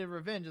 He needed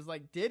revenge. It's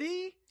like, did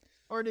he?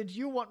 Or did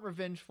you want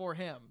revenge for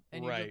him?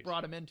 And you Right. just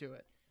brought him into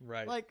it.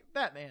 Right. Like,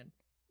 Batman.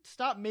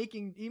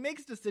 He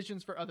makes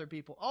decisions for other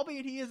people.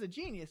 Albeit he is a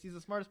genius. He's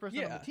the smartest person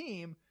on Yeah. the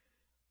team.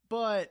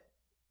 But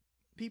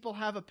people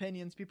have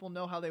opinions. People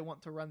know how they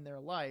want to run their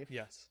life.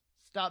 Yes.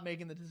 Stop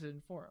making the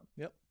decision for him.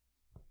 Yep.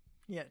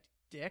 Yeah,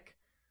 dick.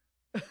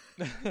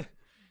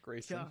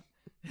 Grayson. God.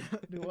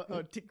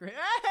 Great.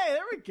 Hey,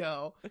 there we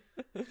go.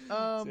 See,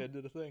 I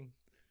did a thing.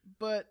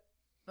 But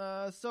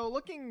so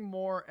looking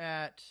more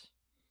at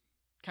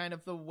kind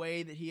of the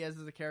way that he is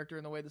as a character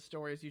and the way the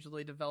stories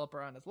usually develop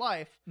around his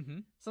life, Mm-hmm.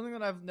 something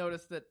that I've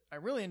noticed that I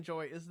really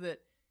enjoy is that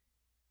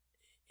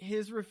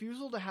his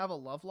refusal to have a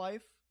love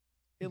life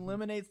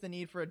eliminates the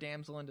need for a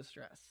damsel in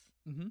distress.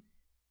 Mm-hmm.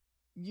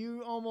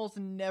 You almost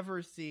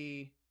never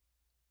see.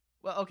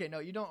 Well, okay, no,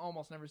 you don't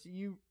almost never see.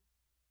 You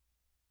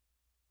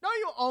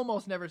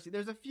almost never see.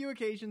 There's a few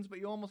occasions, but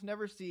you almost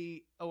never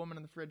see a woman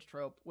in the fridge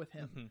trope with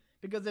him Mm-hmm.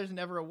 because there's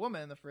never a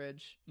woman in the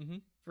fridge Mm-hmm.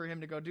 for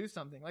him to go do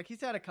something. Like,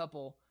 he's had a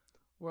couple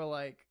where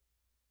like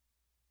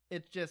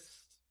it just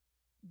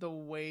the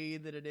way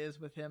that it is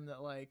with him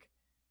that like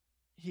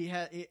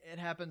it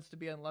happens to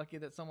be unlucky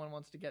that someone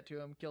wants to get to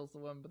him, kills the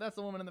woman, but that's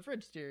the woman in the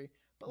fridge theory.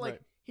 But like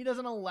Right. he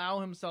doesn't allow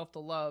himself to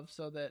love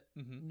so that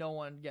Mm-hmm. no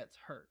one gets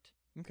hurt.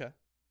 Okay.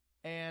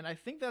 And I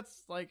think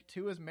that's like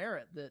to his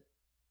merit that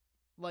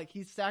like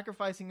he's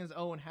sacrificing his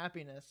own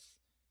happiness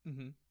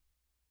Mm-hmm.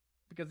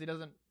 because he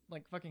doesn't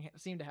like fucking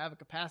seem to have a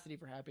capacity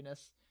for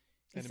happiness.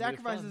 He And to make it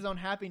sacrifices fun. his own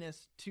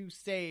happiness to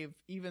save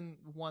even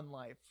one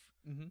life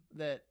Mm-hmm.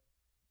 that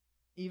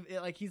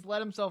like he's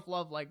let himself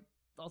love like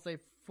I'll say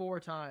 4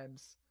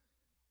 times.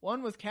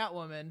 One was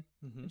Catwoman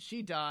Mm-hmm. and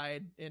she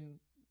died in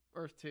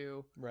Earth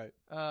 2. Right.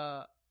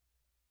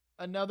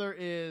 Another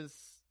is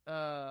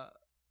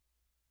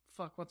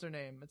fuck, what's her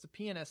name? It's a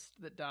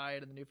pianist that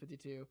died in the New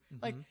 52.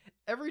 Like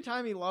every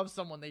time he loves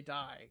someone they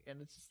die,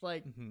 and it's just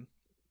like Mm-hmm.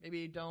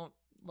 maybe don't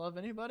love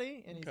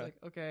anybody, and he's Okay. like,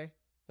 okay.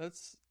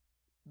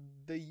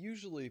 They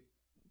usually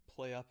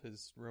play up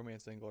his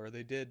romance angle, or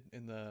they did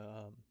in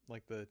the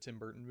like the Tim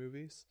Burton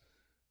movies.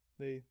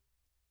 They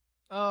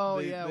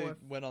They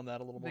went on that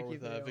a little more Vicky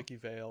with Vale. Vicky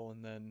Vale,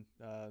 and then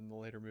in the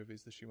later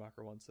movies, the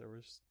Schumacher ones, there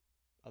was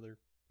other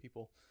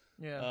people.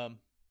 yeah.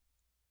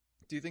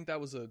 Do you think that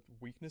was a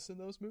weakness in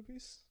those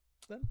movies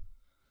then?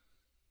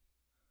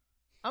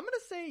 I'm gonna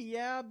say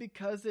yeah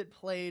because it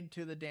played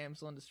to the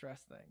damsel in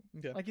distress thing.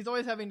 Okay. Like he's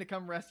always having to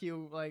come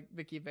rescue like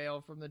Vicky Vale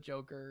from the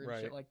Joker and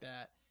Right. shit like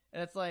that.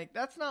 And it's like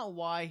that's not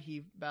why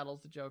he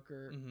battles the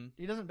Joker. Mm-hmm.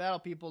 He doesn't battle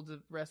people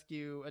to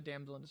rescue a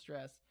damsel in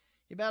distress.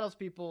 He battles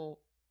people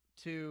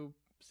to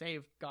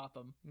save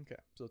Gotham. Okay,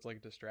 so it's like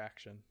a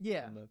distraction.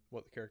 Yeah. From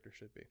what the character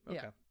should be. Yeah.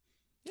 Okay.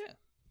 Yeah.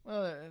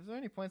 Well, is there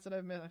any points that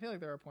I've missed? I feel like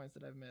there are points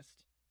that I've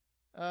missed.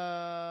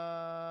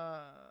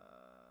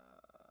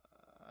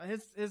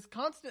 His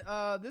constant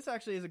this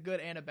actually is a good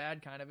and a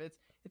bad kind of. It's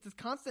his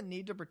constant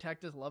need to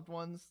protect his loved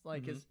ones,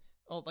 like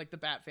Mhm. like the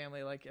Bat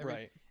family, like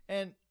Right.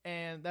 and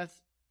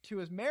that's to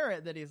his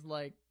merit that he's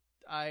like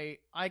I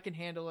can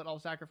handle it. I'll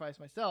sacrifice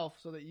myself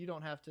so that you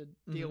don't have to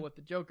deal Mhm. with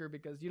the Joker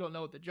because you don't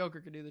know what the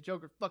Joker can do. The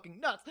Joker's fucking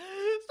nuts. Stay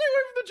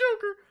away from the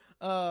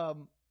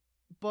Joker.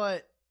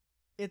 But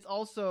it's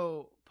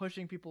also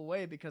pushing people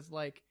away because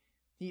like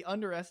he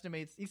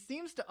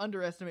seems to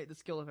underestimate the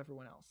skill of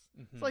everyone else.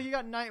 Mhm. It's like you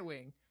got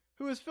Nightwing,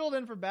 who was filled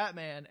in for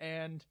Batman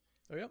and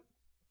Oh yeah.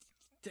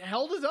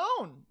 held his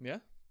own. Yeah.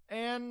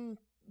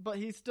 But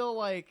he still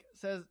like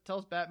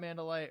tells Batman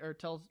to like, or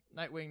tells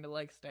Nightwing to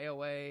like stay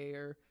away,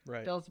 or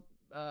Right. tells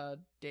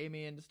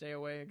Damian to stay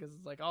away because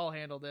it's like I'll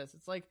handle this.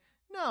 It's like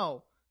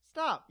no,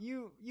 stop.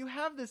 You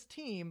have this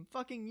team.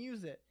 Fucking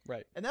use it.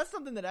 Right. And that's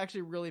something that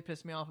actually really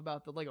pissed me off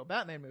about the Lego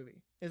Batman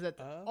movie is that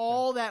Okay.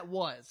 all that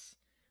was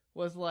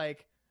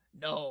like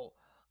no,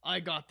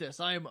 I got this.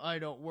 I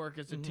don't work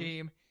as a Mhm.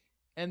 team.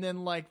 And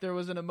then like there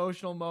was an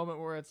emotional moment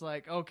where it's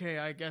like, okay,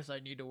 I guess I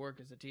need to work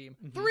as a team.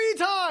 Mhm. 3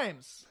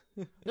 times.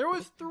 There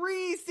was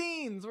 3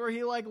 scenes where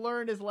he like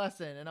learned his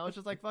lesson, and I was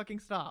just like, fucking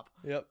stop.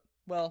 Yep.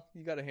 Well,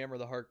 you got to hammer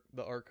the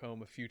arc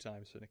home a few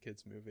times in a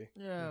kids movie.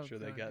 Yeah, Make sure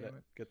they God get damn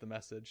it, get the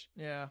message.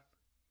 Yeah.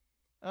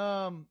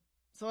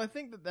 So I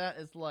think that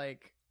is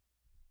like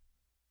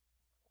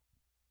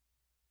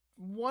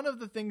one of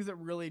the things that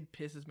really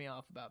pisses me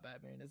off about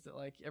Batman is that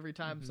like every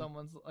time Mhm.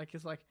 someone's like,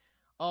 it's like,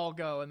 I'll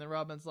go, and then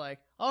Robin's like,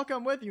 I'll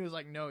come with you. He's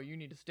like, no, you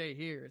need to stay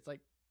here. It's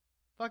like,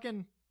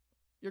 fucking,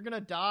 you're gonna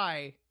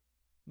die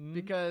Mhm.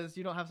 because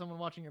you don't have someone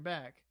watching your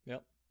back.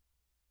 Yep.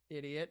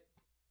 Idiot.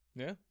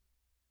 Yeah.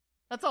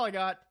 That's all I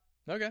got.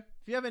 Okay.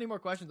 If you have any more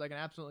questions, I can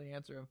absolutely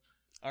answer them.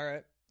 All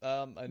right.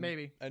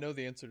 Maybe. I know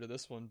the answer to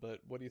this one,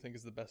 but what do you think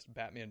is the best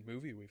Batman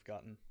movie we've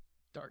gotten?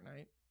 Dark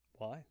Knight.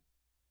 Why?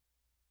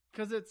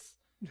 Because it's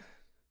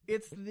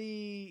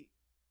the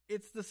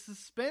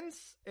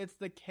suspense. It's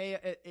the chaos.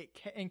 It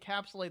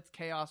encapsulates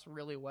chaos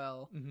really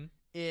well. Mm-hmm.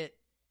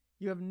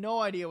 You have no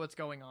idea what's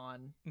going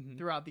on Mm-hmm.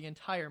 throughout the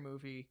entire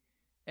movie,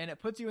 and it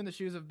puts you in the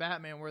shoes of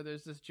Batman, where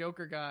there's this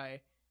Joker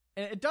guy,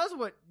 and it does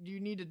what you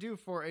need to do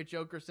for a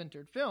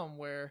Joker-centered film,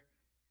 where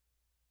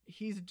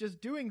he's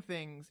just doing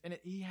things, and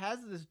he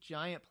has this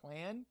giant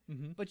plan,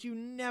 Mm-hmm. but you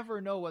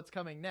never know what's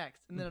coming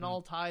next, and then Mhm. it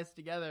all ties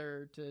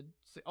together to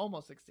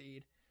almost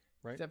succeed.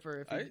 Right. Except for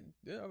if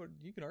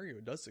you can argue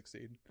it does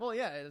succeed. well,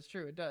 yeah, it's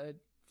true. It does.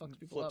 It fucks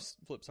people up.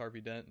 Flips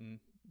Harvey Dent and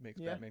makes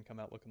Yeah. Batman come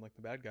out looking like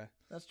the bad guy.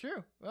 That's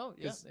true. Well,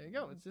 yeah, 'Cause- there you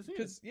go. It's succeeded.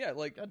 Because yeah,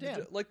 like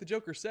Goddamn. like the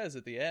Joker says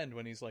at the end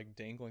when he's like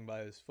dangling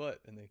by his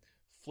foot and they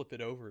flip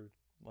it over,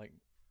 like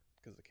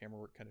because the camera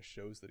work kind of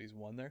shows that he's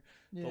won there.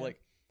 Yeah. But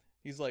like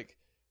he's like,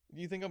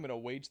 do you think I'm going to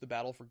wage the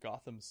battle for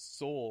Gotham's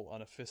soul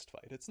on a fist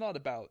fight? It's not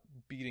about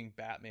beating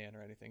Batman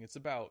or anything. It's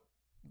about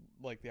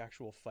like the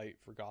actual fight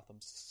for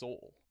Gotham's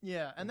soul.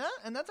 Yeah, and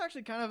that's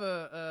actually kind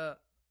of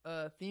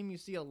a theme you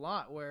see a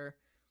lot where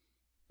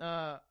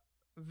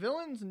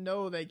villains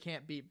know they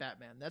can't beat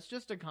Batman. That's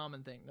just a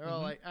common thing. They're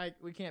all Mhm. like,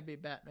 we can't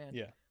beat Batman.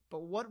 Yeah.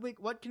 But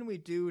what can we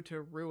do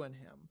to ruin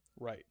him?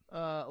 Right.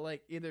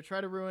 Like either try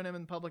to ruin him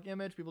in the public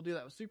image. People do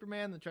that with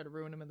Superman. They try to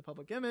ruin him in the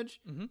public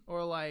image, Mhm.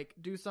 or like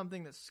do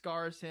something that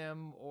scars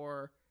him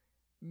or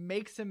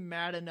makes him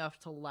mad enough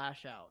to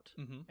lash out.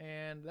 Mm-hmm.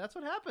 And that's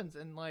what happens.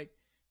 And like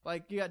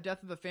Like, you got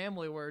Death of the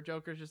Family where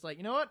Joker's just like,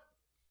 you know what?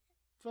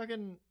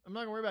 Fucking, I'm not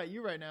gonna worry about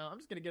you right now. I'm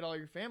just gonna get all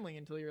your family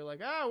until you're like,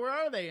 where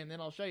are they? And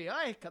then I'll show you.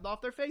 I cut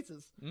off their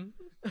faces.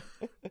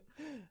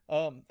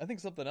 I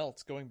think something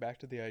else, going back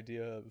to the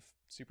idea of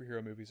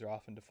superhero movies are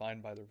often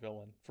defined by their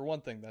villain. For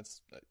one thing,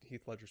 that's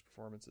Heath Ledger's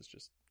performance is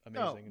just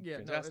amazing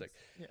and fantastic.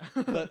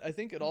 But I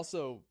think it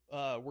also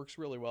works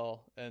really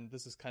well, and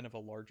this is kind of a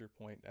larger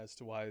point as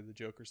to why the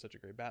Joker's such a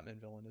great Batman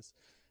villain, is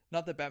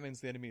not that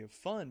Batman's the enemy of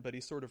fun, but he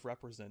sort of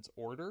represents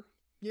order.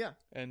 Yeah.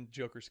 And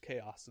Joker's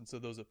chaos. And so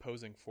those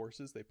opposing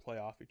forces, they play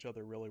off each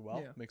other really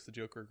well. Yeah. Makes the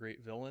Joker a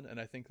great villain. And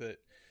I think that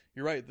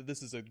you're right, that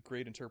this is a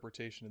great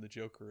interpretation of the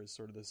Joker as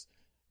sort of this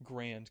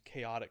grand,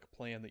 chaotic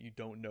plan that you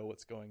don't know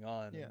what's going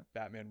on. Yeah. And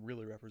Batman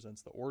really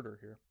represents the order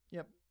here.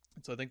 Yep.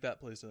 And so I think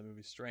that plays to the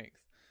movie's strength.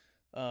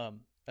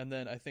 And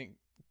then I think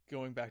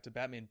going back to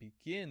Batman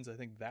Begins, I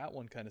think that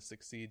one kind of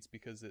succeeds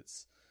because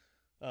it's,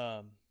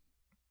 at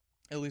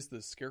least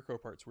the Scarecrow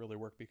parts really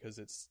work because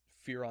it's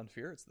fear on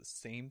fear. It's the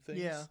same things.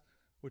 Yeah.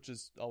 Which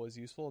is always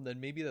useful. And then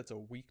maybe that's a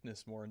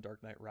weakness more in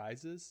Dark Knight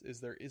Rises,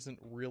 is there isn't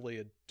really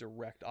a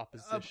direct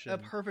opposition. A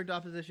perfect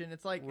opposition.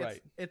 It's like,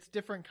 right. it's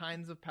different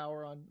kinds of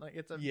power on, like,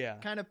 it's a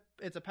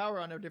it's a power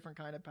on a different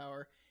kind of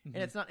power. Mm-hmm.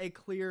 And it's not a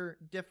clear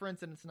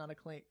difference and it's not a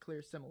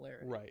clear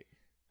similarity. Right.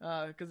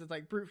 Because it's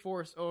like brute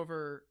force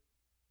over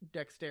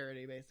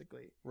dexterity,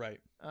 basically.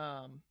 Right.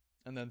 And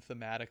then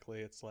thematically,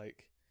 it's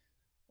like,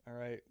 all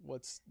right,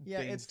 what's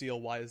Bane's deal?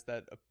 Why is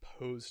that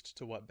opposed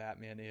to what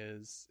Batman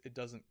is? It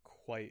doesn't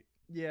quite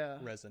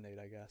resonate,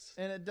 I guess.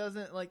 And it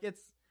doesn't, like,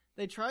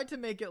 they tried to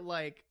make it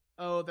like,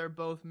 oh, they're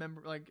both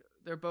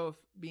they're both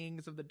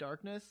beings of the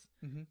darkness,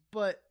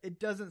 but it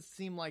doesn't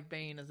seem like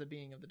Bane is a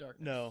being of the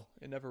darkness. No,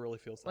 it never really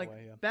feels that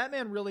way. Yeah.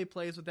 Batman really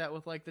plays with that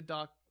with like the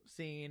dock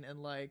scene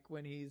and like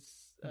when he's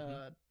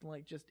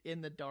like just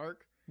in the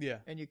dark,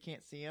 and you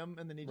can't see him,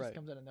 and then he just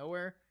comes out of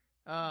nowhere.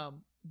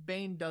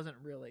 Bane doesn't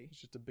really. He's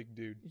just a big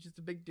dude.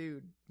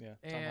 Yeah,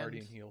 Tom Hardy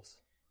in heels.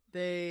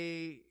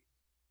 They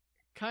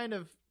kind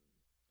of,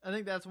 I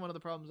think that's one of the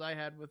problems I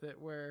had with it,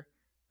 where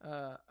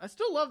I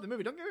still love the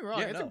movie. Don't get me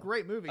wrong; it's a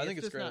great movie. I think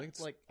it's great. Not, I think it's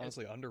like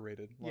honestly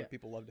underrated. A lot of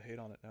people love to hate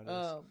on it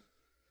nowadays.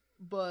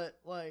 But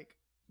like,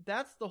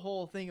 that's the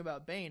whole thing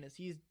about Bane, is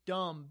he's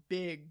dumb,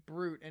 big,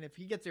 brute, and if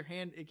he gets if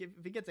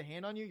he gets a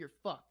hand on you, you're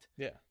fucked.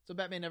 Yeah. So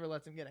Batman never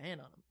lets him get a hand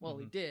on him. Well,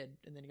 he did,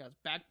 and then he got his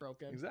back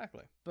broken.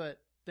 Exactly. But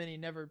then he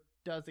never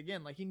does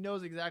again. Like, he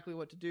knows exactly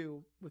what to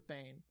do with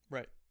Bane.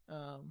 Right.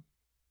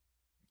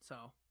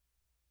 So.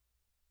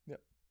 Yep.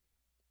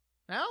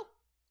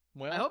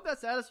 Well, I hope that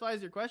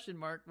satisfies your question,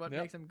 Mark. What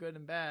makes him good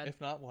and bad?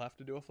 If not, we'll have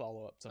to do a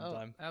follow-up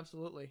sometime. Oh,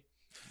 absolutely.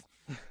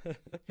 If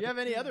you have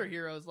any other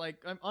heroes, like,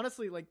 I'm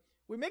honestly, like,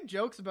 we make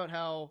jokes about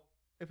how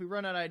if we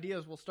run out of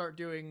ideas, we'll start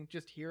doing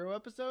just hero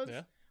episodes.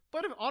 Yeah.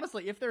 But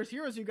honestly, if there's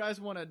heroes you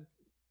guys want to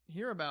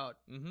hear about,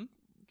 you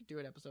could do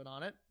an episode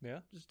on it. Yeah.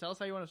 Just tell us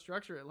how you want to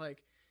structure it.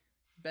 Like,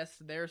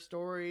 best their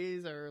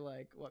stories, or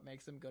like what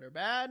makes them good or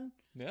bad.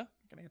 Yeah.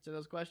 I can answer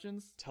those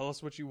questions. Tell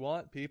us what you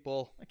want,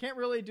 people. I can't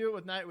really do it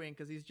with Nightwing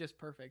because he's just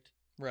perfect.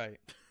 Right.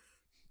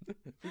 We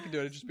can do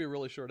it. It'd just be a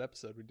really short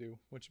episode. We do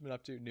what you've been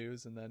up to,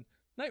 news, and then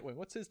Nightwing.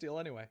 What's his deal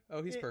anyway?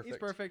 Oh, he's perfect. He's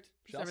perfect.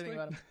 Just everything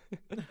about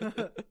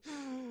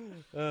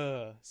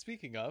him.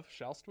 Speaking of,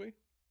 shallst we?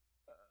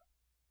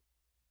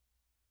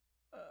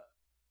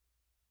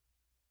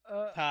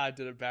 I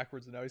did it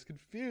backwards and now he's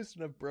confused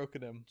and I've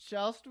broken him.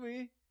 Shallst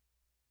we?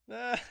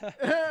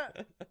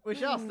 We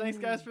shall. Thanks,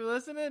 guys, for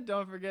listening.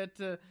 Don't forget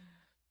to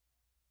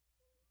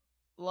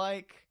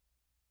like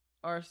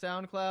our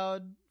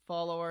SoundCloud,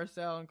 follow our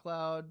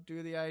SoundCloud,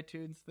 do the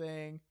iTunes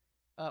thing.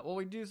 Well,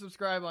 we do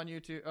subscribe on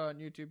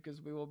YouTube because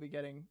we will be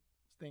getting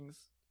things.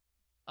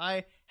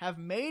 I have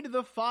made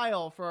the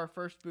file for our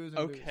first Booze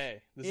and Booze.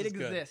 Okay, it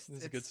exists. This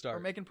is a good start.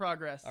 We're making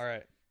progress. All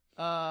right.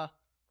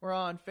 We're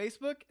on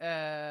Facebook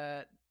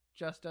at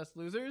Just Us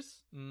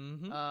Losers.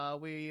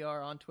 We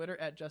are on Twitter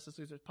at Just Us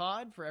Losers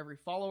Pod. For every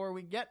follower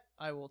we get,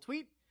 I will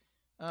tweet.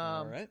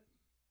 All right.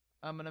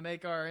 I'm gonna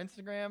make our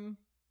Instagram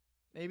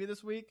maybe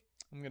this week.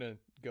 I'm gonna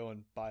go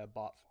and buy a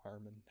bot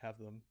farm and have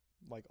them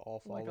like all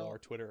follow our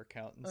Twitter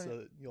account, and so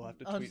that you'll have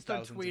to tweet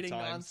thousands of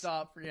times.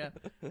 I'll start tweeting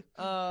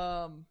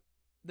nonstop.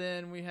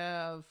 Then we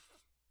have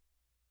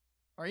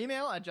our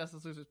email at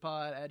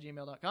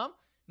justiceloserspod@gmail.com.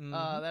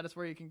 That is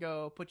where you can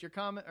go put your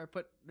comment or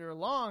put your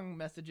long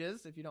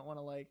messages if you don't want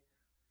to like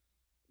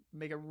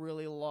make a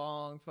really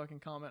long fucking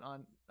comment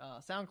on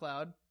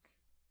SoundCloud. Which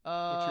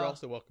you're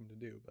also welcome to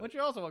do. Which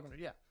you're also welcome to,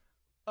 yeah.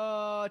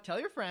 Tell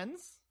your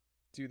friends.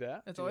 Do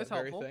that. It's always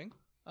helpful. Very thing.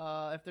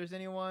 If there's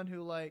anyone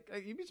who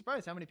you'd be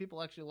surprised how many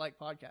people actually like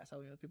podcasts, how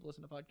many people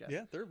listen to podcasts.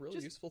 Yeah, they're a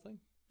really useful thing.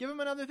 Give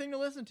them another thing to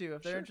listen to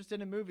if they're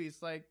interested in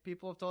movies. Like,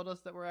 people have told us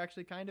that we're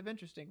actually kind of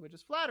interesting, which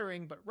is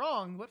flattering, but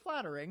wrong, but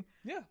flattering.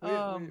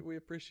 Yeah, we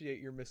appreciate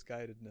your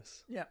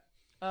misguidedness. Yeah.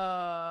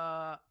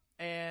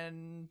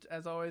 And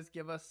as always,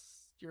 give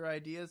us your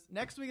ideas.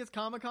 Next week is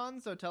Comic-Con,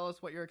 so tell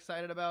us what you're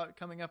excited about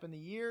coming up in the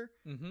year.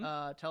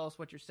 Tell us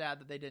what you're sad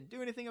that they didn't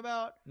do anything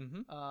about.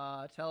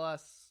 Tell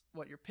us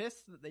what you're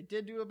pissed that they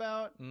did do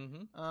about.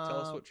 Mm-hmm.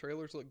 Tell us what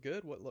trailers look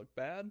good, what look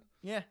bad.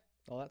 Yeah.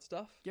 All that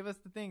stuff. Give us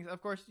the things.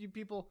 Of course, you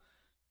people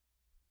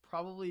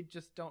probably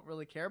just don't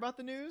really care about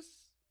the news.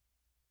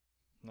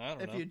 I don't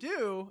know. If you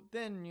do,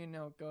 then,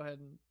 go ahead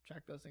and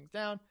track those things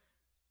down.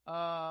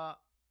 I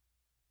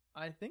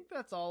think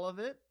that's all of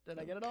it. Did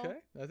I get it all? Okay,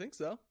 I think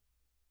so.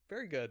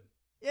 Very good.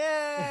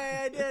 Yay,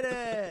 I did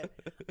it.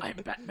 I'm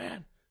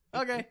Batman.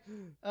 Okay.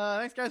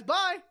 Thanks, guys.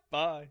 Bye.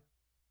 Bye.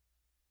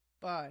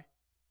 Bye.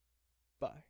 Bye.